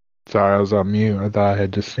 Sorry, I was on mute. I thought I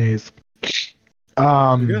had to sneeze.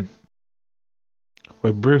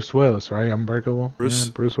 With Bruce Willis, right? Unbreakable. Bruce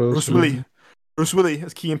Willis. Bruce Willis,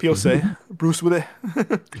 as Key and Peele say. Bruce Willis.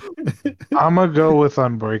 I'm gonna go with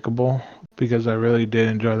Unbreakable because I really did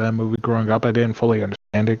enjoy that movie growing up. I didn't fully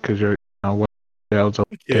understand it because I was a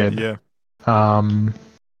kid. Yeah.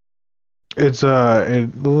 It's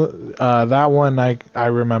that one I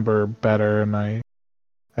remember better, and I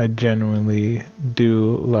genuinely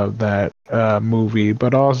do love that movie.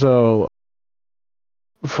 But also,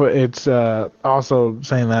 it's also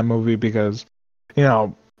saying that movie because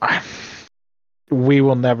we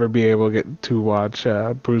will never be able to watch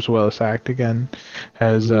Bruce Willis act again,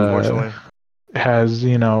 as unfortunately. has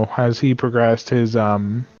he progressed his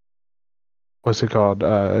what's it called?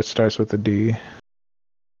 It starts with a D.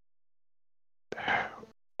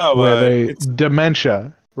 Oh, Where they it's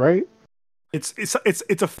dementia, right? it's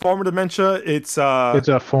a form of dementia. It's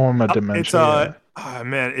a form of It's dementia, yeah. oh,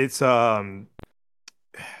 man, it's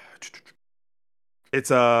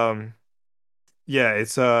yeah, it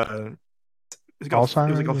was like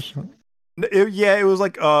Alzheimer's. yeah, it was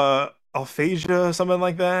like aphasia, something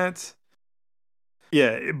like that.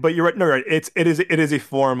 Yeah, but you're right. No, right. It is a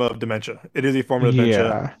form of dementia. It is a form of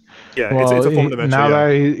dementia. Yeah. Yeah, it's Well, a form of dementia. now Yeah.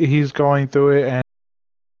 that he's going through it,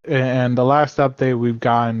 and the last update we've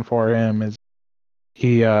gotten for him is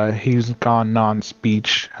he's gone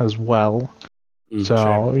non-speech as well. Shame.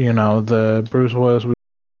 So the Bruce Willis we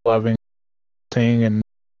loving seeing in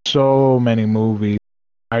so many movies.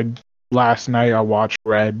 I Last night I watched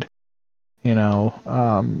Red.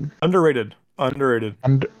 Underrated. Underrated.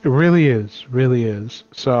 And it really is.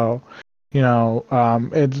 So,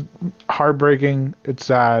 it's heartbreaking, it's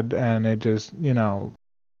sad, and it just,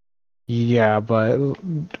 yeah, but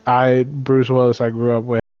Bruce Willis, I grew up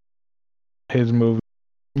with his movie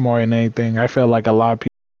more than anything. I feel like a lot of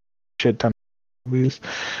people shit ton of movies.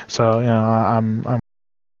 So,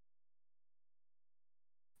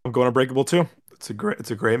 I'm going Unbreakable too. It's a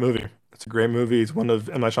great movie. It's a great movie. It's one of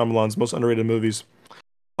M. Night Shyamalan's most underrated movies.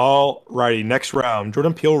 Alrighty, next round.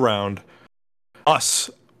 Jordan Peele round. Us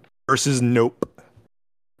versus Nope.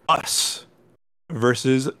 Us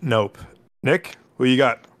versus Nope. Nick, who you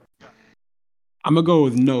got? I'm gonna go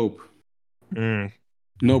with Nope. Mm.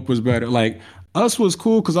 Nope was better. Like Us was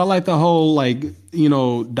cool because I like the whole like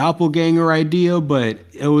doppelganger idea, but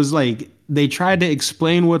it was like they tried to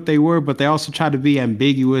explain what they were, but they also tried to be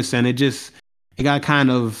ambiguous, and it got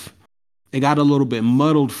it got a little bit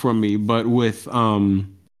muddled for me. But with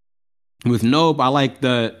Nope, I like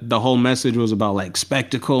the whole message was about like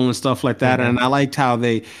spectacle and stuff like that, and I liked how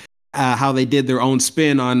they did their own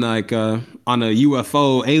spin on like on a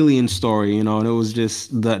UFO alien story, and it was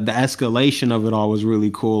just the escalation of it all was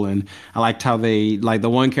really cool, and I liked how they like the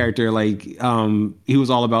one character like he was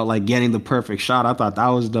all about like getting the perfect shot. I thought that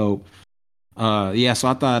was dope. Yeah, so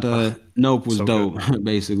I thought Nope was So dope, good.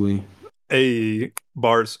 basically. A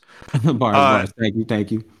bars. Uh, Bars.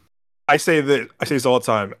 Thank you. I say this all the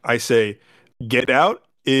time. I say Get Out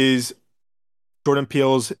is Jordan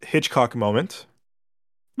Peele's Hitchcock moment.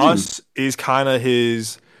 Hmm. Us is kind of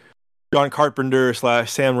his John Carpenter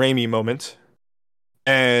slash Sam Raimi moment,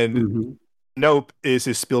 and Hmm. Nope is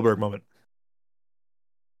his Spielberg moment.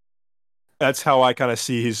 That's how I kind of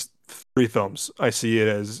see his three films. I see it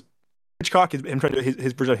as Hitchcock, him trying to do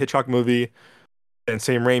his version of Hitchcock movie, and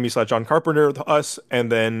Sam Raimi slash John Carpenter with Us,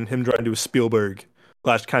 and then him trying to do a Spielberg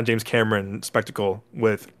slash kind of James Cameron spectacle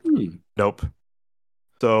with Hmm. Nope.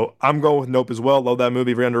 So I'm going with Nope as well. Love that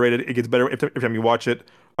movie. Very underrated. It gets better every time you watch it.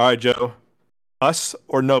 All right, Joe. Us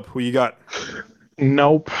or Nope? Who you got?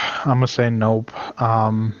 Nope. I'm gonna say nope.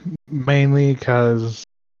 Mainly because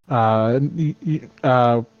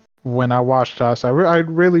when I watched Us, I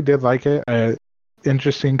really did like it.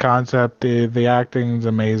 Interesting concept. The acting's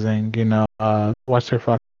amazing. What's her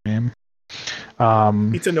fucking name?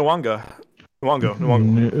 Pizza Nwanga. Nwango.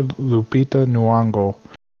 Lupita Nyong'o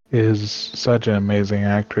is such an amazing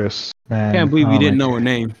actress, Can't man. believe you Oh my didn't know her God.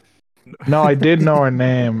 name. No, I did know her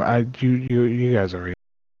name. You guys are.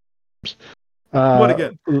 What Uh,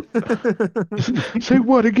 again? say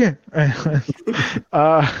what again?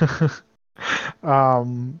 uh,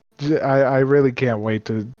 I really can't wait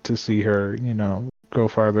to see her, go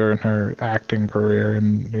farther in her acting career,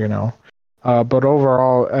 and but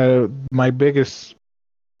overall, my biggest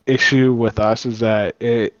issue with Us is that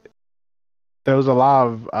there was a lot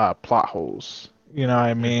of plot holes. You know what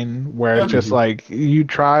I mean? Where it's just Mhm. like you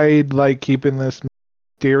tried like keeping this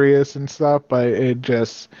mysterious and stuff, but it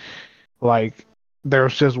just like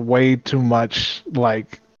there's just way too much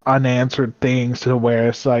like unanswered things to where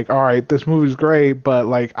it's like, all right, this movie's great, but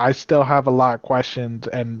like I still have a lot of questions,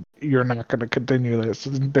 and you're not going to continue this.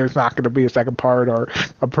 There's not going to be a second part or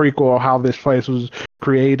a prequel of how this place was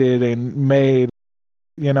created and made.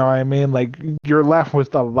 You know what I mean? Like you're left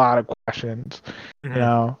with a lot of questions. You Mhm.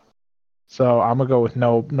 know. So I'm gonna go with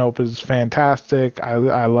Nope. Nope is fantastic. I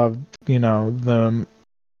love the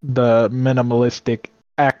minimalistic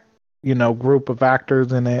act group of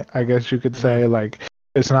actors in it, I guess you could say. Mhm. Like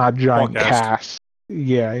it's not Small giant cast. cast.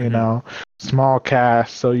 Yeah, Mhm. small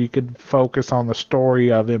cast, so you could focus on the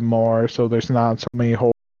story of it more, so there's not so many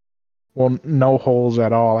holes. Well, no holes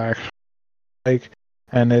at all actually. Like,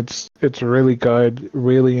 and it's really good,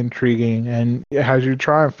 really intriguing, and as you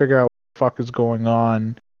try and figure out what the fuck is going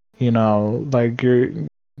on, like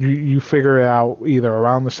you figure it out either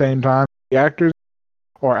around the same time the actors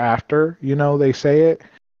or after, they say it.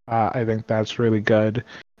 I think that's really good.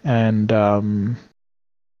 And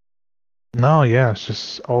no, yeah, it's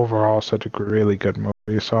just overall such a really good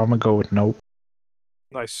movie. So I'm gonna go with Nope.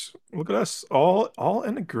 Nice. Look at us, all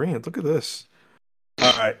in agreement. Look at this.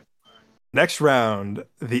 All right, next round,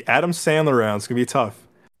 the Adam Sandler round. It's gonna be tough.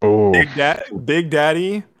 Oh, Big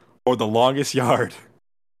Daddy, or The Longest Yard.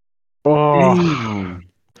 oh, Damn.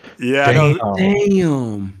 Yeah, I know. damn.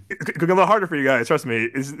 Damn. It could get a little harder for you guys. Trust me.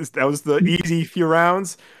 That was the easy few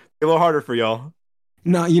rounds. A little harder for y'all.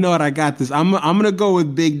 No, you know what? I got this. I'm gonna go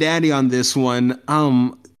with Big Daddy on this one.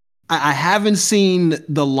 I haven't seen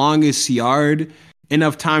The Longest Yard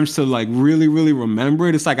enough times to like really, really remember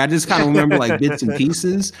it. It's like I just kind of remember like bits and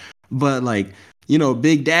pieces. But like,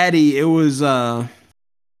 Big Daddy, it was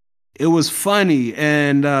funny.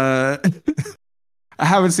 And I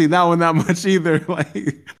haven't seen that one that much either.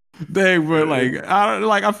 Like dang, but like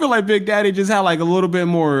I feel like Big Daddy just had like a little bit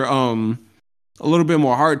more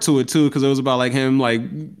heart to it too, because it was about like him like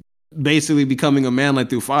basically becoming a man like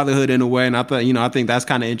through fatherhood in a way. And I thought, I think that's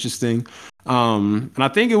kind of interesting. And I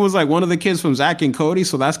think it was like one of the kids from Zach and Cody,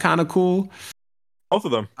 so that's kind of cool. Both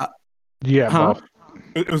of them. Yeah, Huh? both.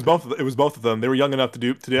 It was both. It was both of them. They were young enough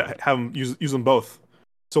to have them use them both.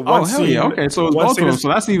 So Oh one hell yeah! scene. Okay, so it was One both of scene them. is. So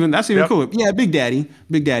that's even Yep. cool. Yeah, Big Daddy,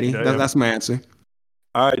 Big Daddy. Yeah, yeah. That's my answer.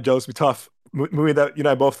 All right, Joe. It's gonna be tough. Movie that you and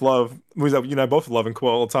I both love. Movies that you and I both love and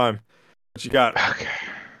quote all the time. What you got? Okay.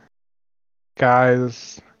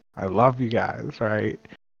 Guys, I love you guys, right?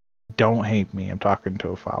 Don't hate me. I'm talking to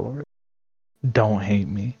a follower. Don't hate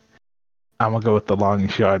me. I'm gonna go with The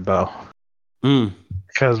Longest Yard though.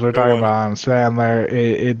 Because we're Good talking one. about Adam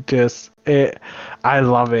Sandler. I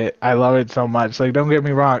love it. I love it so much. Like, don't get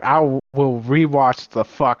me wrong. Will rewatch the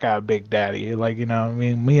fuck out of Big Daddy. Like, I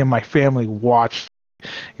mean, me and my family watch.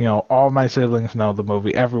 All my siblings know the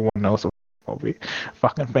movie. Everyone knows the movie.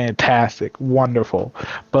 Fucking fantastic, wonderful.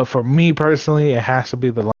 But for me personally, it has to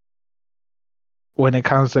be when it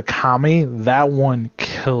comes to comedy, that one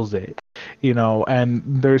kills it. And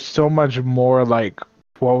there's so much more like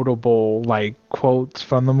quotable like quotes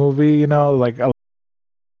from the movie. And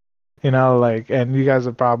you guys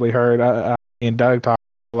have probably heard me and Doug talk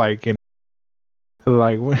like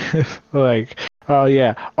like like oh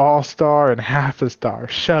yeah, all star and half a star.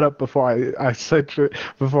 Shut up before I slit your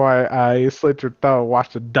I slit your throat.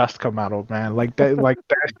 Watch the dust come out, old man. Like that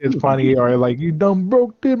is funny. Or like you done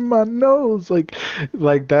broke in my nose.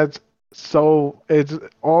 That's so. It's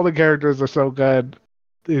all the characters are so good.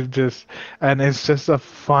 It's just a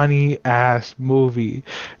funny ass movie.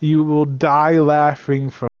 You will die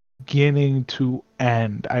laughing from beginning to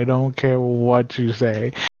end. I don't care what you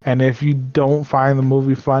say. And if you don't find the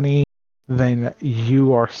movie funny, then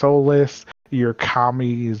you are soulless. Your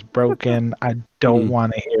comedy is broken. I don't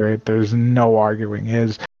want to hear it. There's no arguing.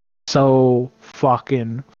 It's so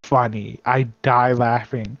fucking funny. I die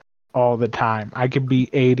laughing all the time. I could be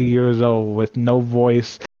 80 years old with no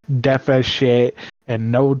voice, deaf as shit,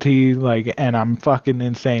 and no teeth, and I'm fucking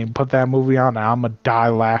insane. Put that movie on, and I'm gonna die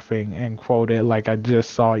laughing and quote it like I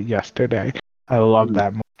just saw it yesterday. I love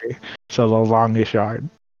that movie. So The Longest Yard.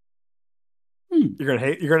 You're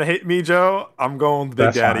gonna hate me, Joe. I'm going with Big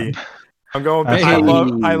That's Daddy. fine. I'm going. That's I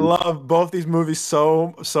fine. love both these movies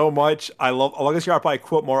so much. I love. I guess I probably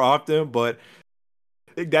quote more often, but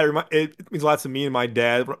Big Daddy, it means a lot to me and my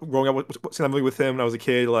dad. Growing up seeing that movie with him when I was a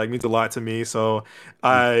kid, like means a lot to me. So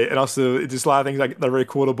and also it's just a lot of things like that are very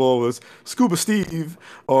quotable was Scuba Steve,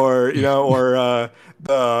 or the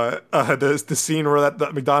scene where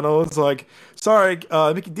that McDonald's like, sorry,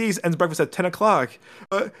 Mickey D's ends breakfast at 10 o'clock.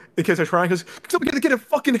 The kids are trying because we gotta get a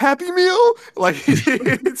fucking Happy Meal. Like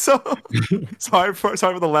so. Sorry for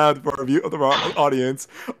the loud review of the audience.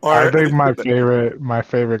 I Or think my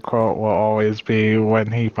favorite quote will always be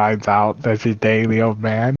when he finds out that he's dating the old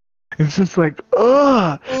man. It's just like,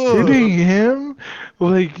 ugh, you're dating him?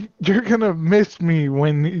 Like, you're gonna miss me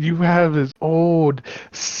when you have his old,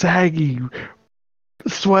 saggy,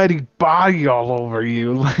 sweaty body all over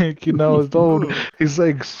you. Like, his old, he's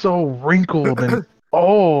like so wrinkled and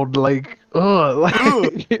old. Like, ugh, Ugh.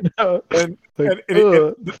 like, and like, and,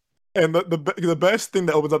 ugh. and the best thing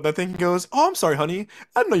that opens up that thing, he goes, "Oh, I'm sorry, honey.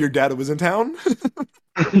 I didn't know your dad was in town."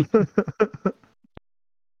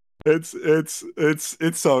 It's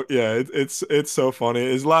so yeah, it's so funny.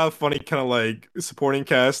 It's a lot of funny kind of like supporting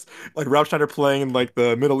cast, like Rob Schneider playing like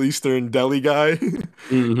the Middle Eastern deli guy.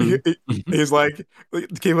 Mm-hmm. He's like, the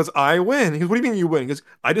kid goes, "I win." He goes, "What do you mean you win?" He goes,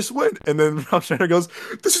 "I just win." And then Rob Schneider goes,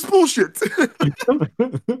 "This is bullshit."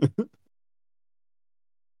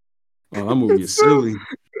 Oh, that movie is silly.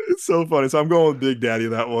 It's so funny. So I'm going with Big Daddy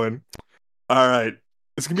that one. All right.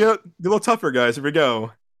 It's gonna be a little tougher, guys. Here we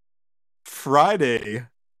go. Friday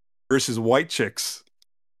versus White Chicks.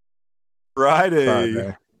 Friday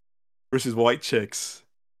Friday. versus White Chicks.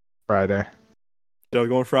 Friday. Y'all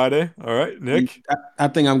going Friday? All right, Nick. I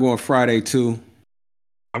think I'm going Friday too.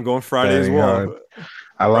 I'm going Friday as well.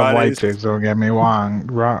 I love White Fridays. Chicks. Don't get me wrong.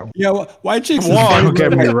 Yeah, White Chicks. Don't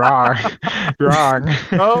get me wrong. Wrong.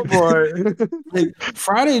 Oh boy. Like,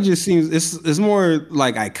 Friday just seems it's more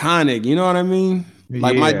like iconic. You know what I mean?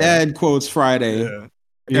 Like my dad quotes Friday. Yeah.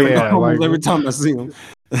 Every time I see him.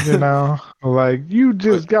 You know, like you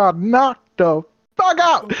just got knocked the fuck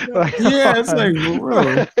out. Like, yeah, it's like,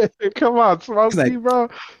 bro. Come on, Smokey, like, bro.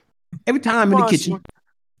 Every time in the kitchen,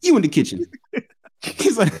 you in the kitchen.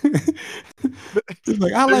 He's like,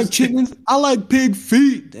 I like chickens. I like pig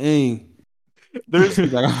feet. Dang. There's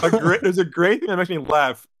a great thing that makes me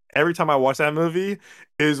laugh every time I watch that movie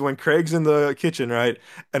is when Craig's in the kitchen, right?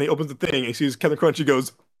 And he opens the thing and he sees Captain Crunch. He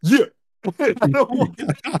goes, "Yeah."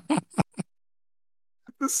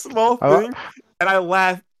 This small thing, and I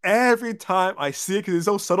laugh every time I see it because it's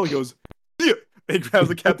so subtle. He goes, "Yeah," and he grabs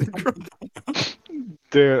the Captain Crunch.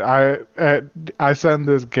 Dude, I send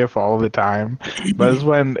this gif all the time, but it's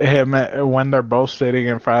when they're both sitting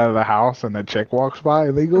in front of the house and the chick walks by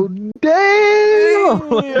and they go, "Damn!"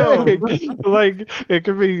 like it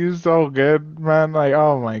could be used so good, man. Like,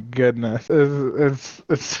 oh my goodness, it's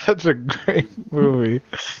such a great movie.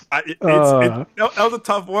 That was a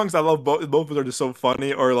tough one because I love both. Both of them are just so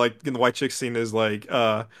funny. Or like in the White Chick scene is like,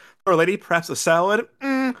 or lady, perhaps a salad,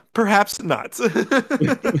 perhaps not.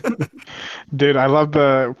 Dude, I love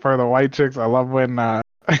for the White Chicks. I love when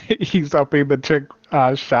he's up in the chick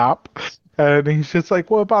shop, and he's just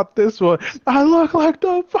like, "What about this one? I look like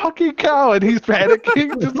the fucking cow," and he's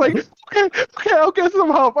panicking, just like, "Okay, I'll get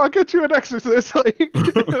some help. I'll get you an exorcist." Like, you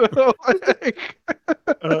know,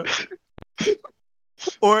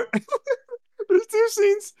 or there's two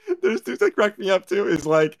scenes that crack me up too. Is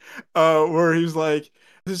like where he's like,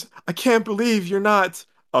 "I can't believe you're not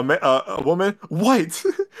a woman, white."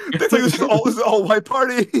 That's like this is all white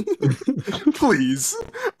party. Please,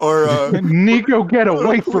 or Nico, get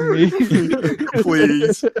away from me,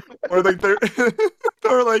 please. Or like they're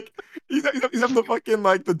or like he's having the fucking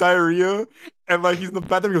like the diarrhea, and like he's in the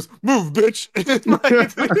bathroom. He goes, "Move, bitch."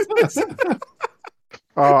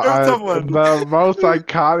 The most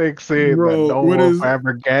iconic scene that no one will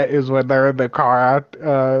ever get is when they're in the car.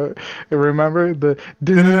 Remember the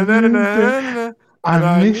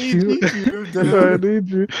I miss you. I need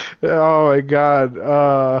you. Oh my god.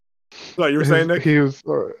 What you were saying, Nick? He was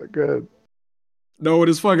so good. No,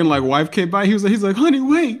 his fucking like wife came by. He's like, "Honey,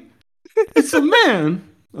 wait, it's a man."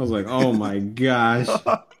 I was like, "Oh my gosh."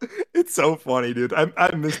 It's so funny, dude.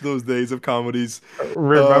 I miss those days of comedies.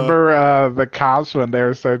 Remember the cops when they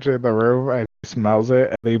were searching the room and he smells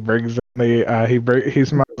it and he brings in he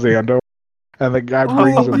smells the underwear and the guy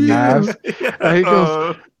brings a mask and he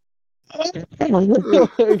goes,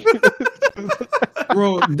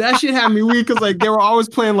 bro, that shit had me weak because like they were always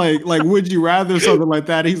playing like Would You Rather, something like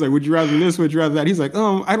that. He's like, "Would you rather this? Would you rather that?" He's like,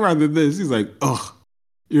 I'd rather this." He's like, "Ugh,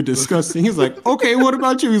 you're disgusting." He's like, "Okay, what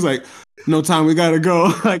about you?" He's like, "No time, we gotta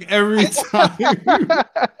go." Like every time.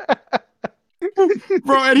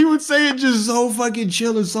 Bro, and he would say it just so fucking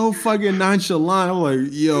chill and so fucking nonchalant. I'm like,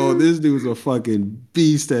 yo, this dude's a fucking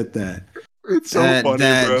beast at that. It's so funny,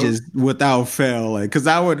 bro. Just without fail, like, cause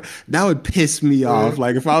that would piss me off.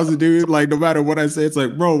 Like, if I was a dude, like, no matter what I say, it's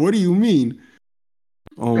like, bro, what do you mean?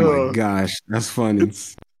 Oh my gosh, that's funny.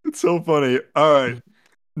 It's so funny. All right,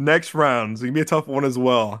 next round. It's gonna be a tough one as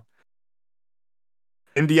well.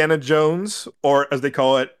 Indiana Jones, or as they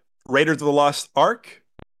call it, Raiders of the Lost Ark,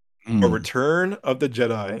 or Return of the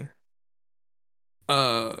Jedi.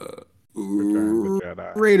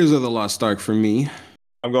 Raiders of the Lost Ark for me.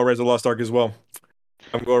 I'm going Raiders of the Lost Ark as well.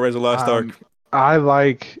 I'm going Raiders of the Lost Ark. I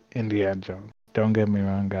like Indiana Jones. Don't get me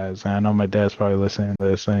wrong, guys. I know my dad's probably listening to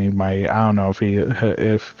this, and he might. I don't know if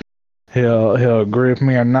he'll agree with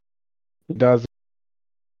me or not. He does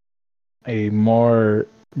I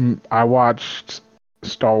watched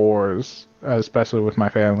Star Wars, especially with my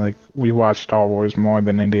family. We watched Star Wars more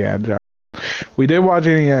than Indiana Jones. We did watch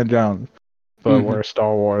Indiana Jones, but we're a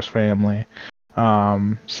Star Wars family. So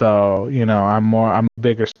I'm a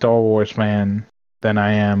bigger Star Wars fan than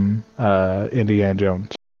I am Indiana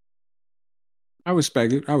Jones. I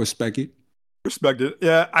respect it. Respect it.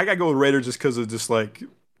 Yeah, I gotta go with Raiders just because of just like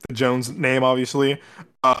the Jones name, obviously.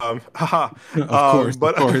 Haha. Of course, of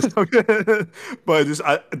But course. but just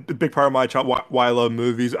a big part of my child why I love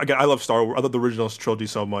movies. Again, I love Star Wars. I love the original trilogy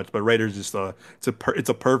so much, but Raiders is it's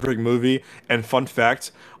a perfect movie. And fun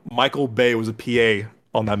fact, Michael Bay was a PA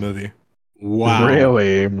on that movie. Wow.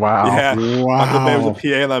 Really? Wow. Yeah, Michael Bay was a Wow. PA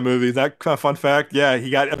in that movie. Is that kind of fun fact? Yeah,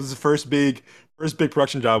 it was his first big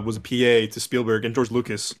production job was a PA to Spielberg and George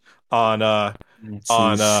Lucas on uh That's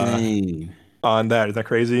on insane. on that. Is that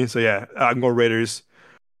crazy? So yeah, I'm going Raiders.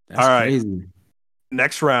 All That's right, crazy.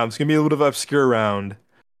 next round. It's gonna be a little bit of an obscure round.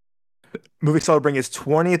 Movie celebrating its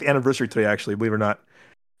 20th anniversary today, actually, believe it or not.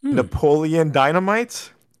 Hmm. Napoleon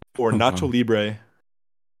Dynamite or Okay. Nacho Libre?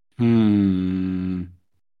 Hmm.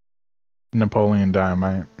 Napoleon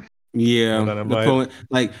Dynamite. Yeah, Dynamite. Napoleon.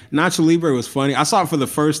 Like Nacho Libre was funny. I saw it for the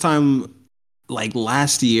first time like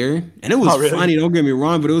last year, and it was Oh, really? funny. Don't get me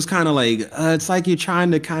wrong, but it was kind of like it's like you're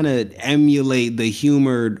trying to kind of emulate the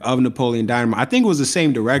humor of Napoleon Dynamite. I think it was the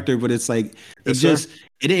same director, but it's like it Yes, sir. just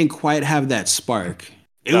it didn't quite have that spark.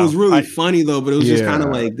 It was No, really funny though, but it was just kind of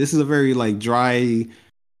Yeah. like this is a very like dry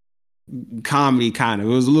comedy kind of.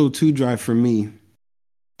 It was a little too dry for me.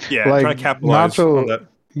 yeah, Like trying to capitalize on Nacho, that.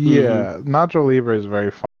 Hmm. yeah, Nacho Libre is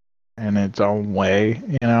very fun in its own way.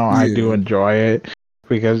 I do Yeah. enjoy it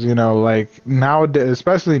because like nowadays,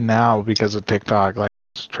 especially now because of TikTok, like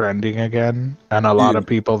it's trending again, and a lot Yeah. of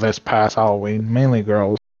people this past Halloween, mainly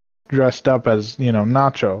girls, dressed up as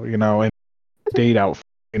Nacho, in date outfit,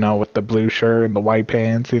 with the blue shirt and the white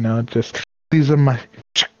pants, just these are my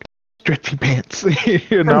stretchy pants,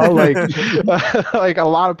 like like a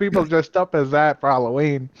lot of people dressed up as that for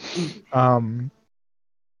Halloween. Um,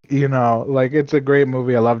 like it's a great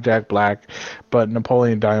movie. I love Jack Black, but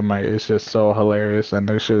Napoleon Dynamite is just so hilarious, and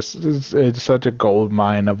it's such a gold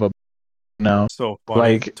mine of a So funny.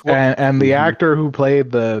 like and the Hmm. actor who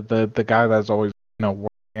played the guy that's always working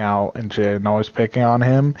out and shit and always picking on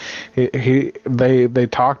him, they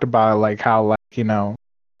talked about like how like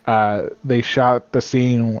they shot the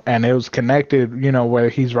scene and it was connected, where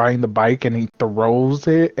he's riding the bike and he throws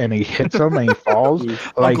it and he hits him and he falls.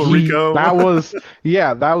 Like Uncle Rico. that was,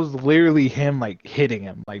 yeah, that was literally him like hitting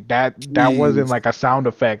him. Like that wasn't Jeez. like a sound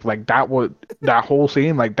effect. Like that whole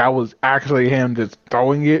scene, like that was actually him just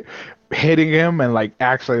throwing it, hitting him and like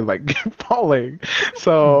actually like falling.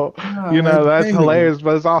 So, God that's damn. hilarious,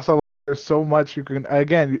 but it's also there's so much you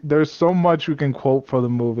can there's so much you can quote for the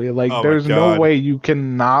movie. Like Oh my there's no God. way you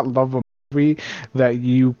cannot love a movie that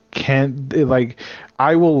you can't like.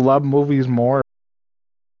 I will love movies more,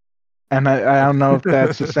 and I don't know if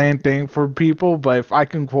that's the same thing for people, but if I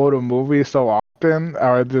can quote a movie so often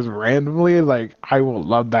or just randomly, like I will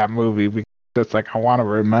love that movie because it's like I want to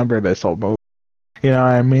remember this whole movie. You know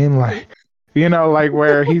what I mean? Like, like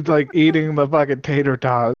where he's like eating the fucking tater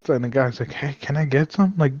tots, and the guy's like, "Hey, can I get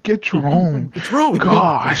some? Like, get your own." It's wrong.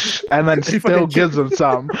 Gosh, and then And he still fucking gives him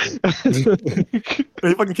some. and he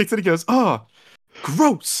fucking kicks it. He goes, "Ah,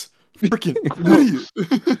 gross, freaking Gross.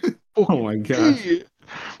 idiot." Oh Fucking my gosh. idiot.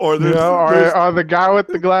 Or Or the guy with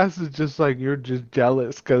the glasses just like you're just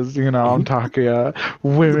jealous because I'm talking the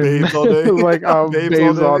women babes all day, like babes all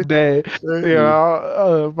babes all day. day.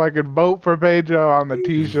 Right? Fucking vote for Pedro on the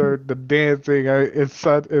T-shirt, the dancing. It's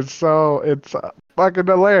fucking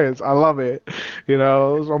hilarious. I love it.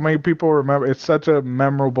 So many people remember. It's such a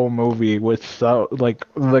memorable movie with so like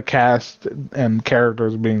the cast and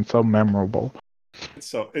characters being so memorable.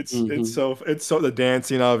 So Hmm. it's so the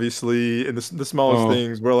dancing obviously and the smallest Oh,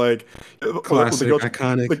 things where like the classic, girl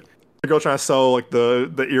iconic. like the girl trying to sell like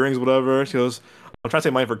the earrings whatever she goes I'm trying to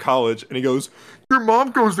save money for college and he goes your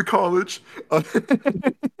mom goes to college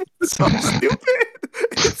it's so stupid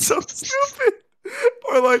it's so stupid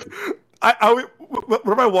or like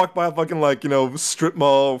whenever I walk by a fucking like strip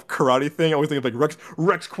mall karate thing I always think of like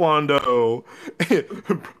Rex Kwando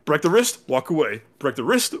break the wrist walk away break the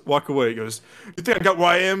wrist walk away he goes you think I got where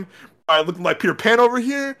I am I looking like Peter Pan over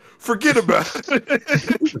here forget about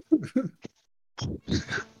it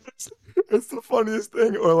it's the funniest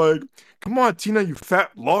thing or like come on Tina you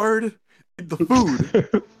fat lard eat the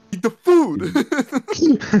food eat the food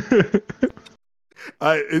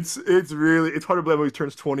it's really it's hard to believe when he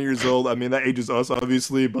turns 20 years old. I mean that ages us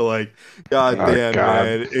obviously, but like god Oh damn God.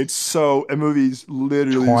 man, it's so a movie's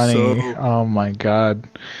literally 20. Oh my God.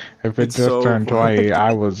 If it it's just so turned 20,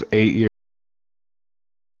 I was 8 years.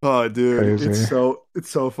 Oh, dude, Crazy. it's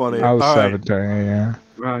so funny. I was All right, 17. Yeah.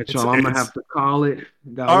 All right, it's y'all. I'm gonna it's have to call it.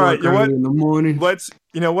 Got all right. work You know early what? in the morning.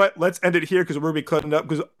 You know what? Let's end it here because we're gonna be cutting up.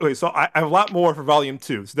 Because okay, so I have a lot more for volume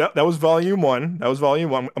two. So that was volume one. That was volume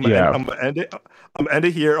one. Yeah. I'm gonna end it. I'm gonna end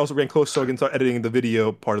it here. Also, we're getting close so I can start editing the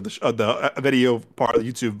video part of the video part of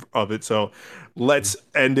the YouTube of it. So let's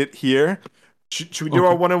end it here. Should we do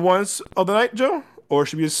our Okay. one on ones of the night, Joe, or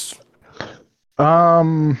should we just?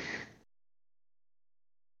 Um,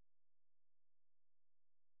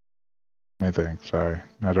 I think. Sorry,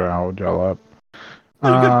 not trying to hold y'all up. No,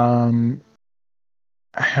 you're good.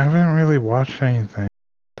 I haven't really watched anything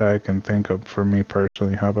that I can think of for me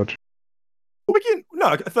personally. How about you? We can no.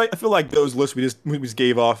 I feel like those lists we just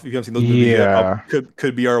gave off. If you haven't seen those movies yet, Yeah,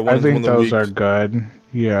 could be our I one think of the those week. are good.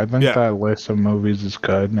 Yeah, I think Yeah. that list of movies is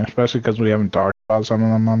good, and especially because we haven't talked about some of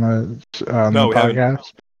them on No, the we haven't.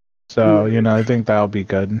 podcast. So I think that'll be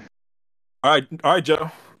good. All right, Joe.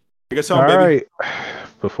 I guess All on, baby. right,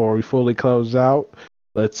 before we fully close out,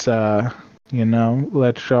 let's let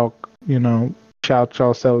y'all shout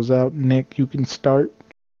yourselves out. Nick, you can start.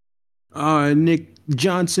 Nick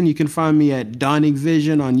Johnson. You can find me at Donic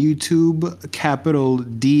Vision on YouTube, capital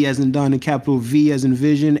D as in Don and capital V as in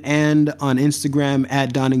Vision, and on Instagram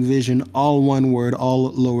at Donic Vision, all one word,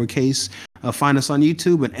 all lowercase. Find us on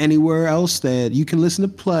YouTube and anywhere else that you can listen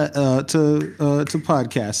to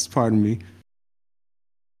podcasts. Pardon me.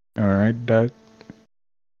 All right, Doug.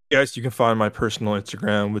 Yes, you can find my personal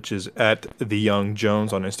Instagram, which is at the Young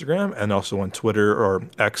Jones on Instagram, and also on Twitter or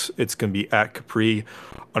X. It's gonna be at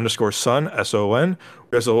Capri_Sun SON.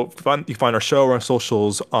 We also you find our show on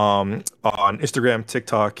socials on Instagram,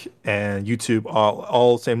 TikTok, and YouTube.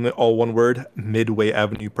 All one word, Midway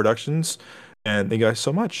Avenue Productions. And thank you guys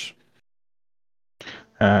so much.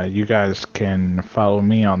 You guys can follow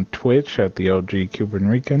me on Twitch at the OG Cuban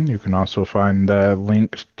Rican. You can also find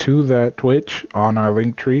links to that Twitch on our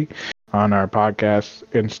link tree on our podcast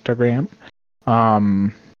Instagram. All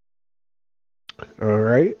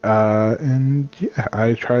right. And yeah,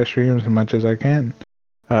 I try to stream as much as I can.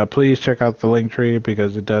 Please check out the link tree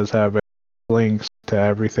because it does have links to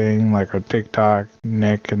everything, like our TikTok,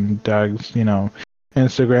 Nick and Doug's,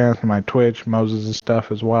 Instagram, my Twitch, Moses'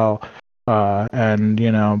 stuff as well. And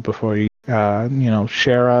before you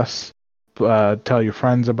share us, tell your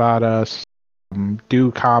friends about us,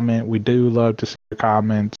 do comment. We do love to see your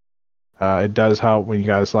comments. It does help when you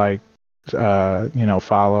guys follow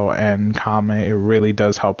and comment. It really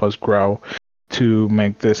does help us grow to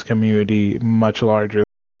make this community much larger than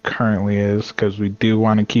it currently is, because we do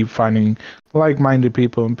want to keep finding like-minded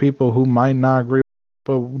people and people who might not agree,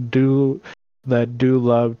 but do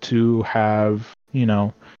love to have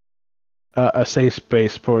a safe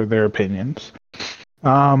space for their opinions.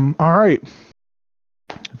 All right.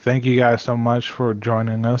 Thank you guys so much for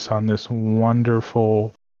joining us on this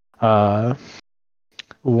wonderful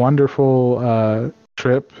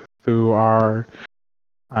trip through our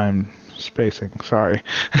I'm spacing, sorry.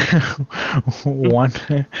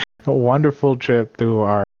 Wonderful trip through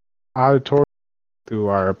our auditory, through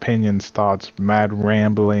our opinions, thoughts, mad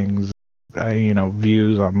ramblings,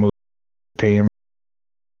 views on movie team,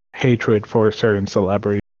 hatred for a certain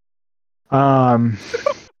celebrity.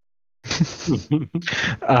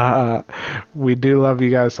 We do love you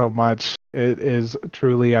guys so much. It is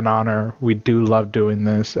truly an honor. We do love doing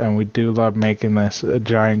this, and we do love making this a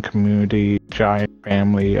giant community, giant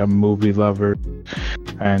family of movie lovers,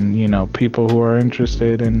 and people who are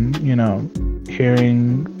interested in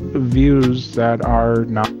hearing views that are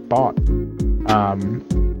not bought.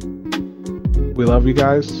 We love you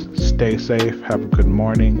guys. Stay safe. Have a good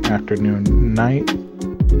morning, afternoon, night.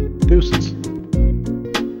 Deuces.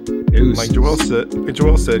 Like Joel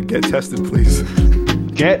said, get tested, please.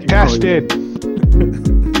 Get tested.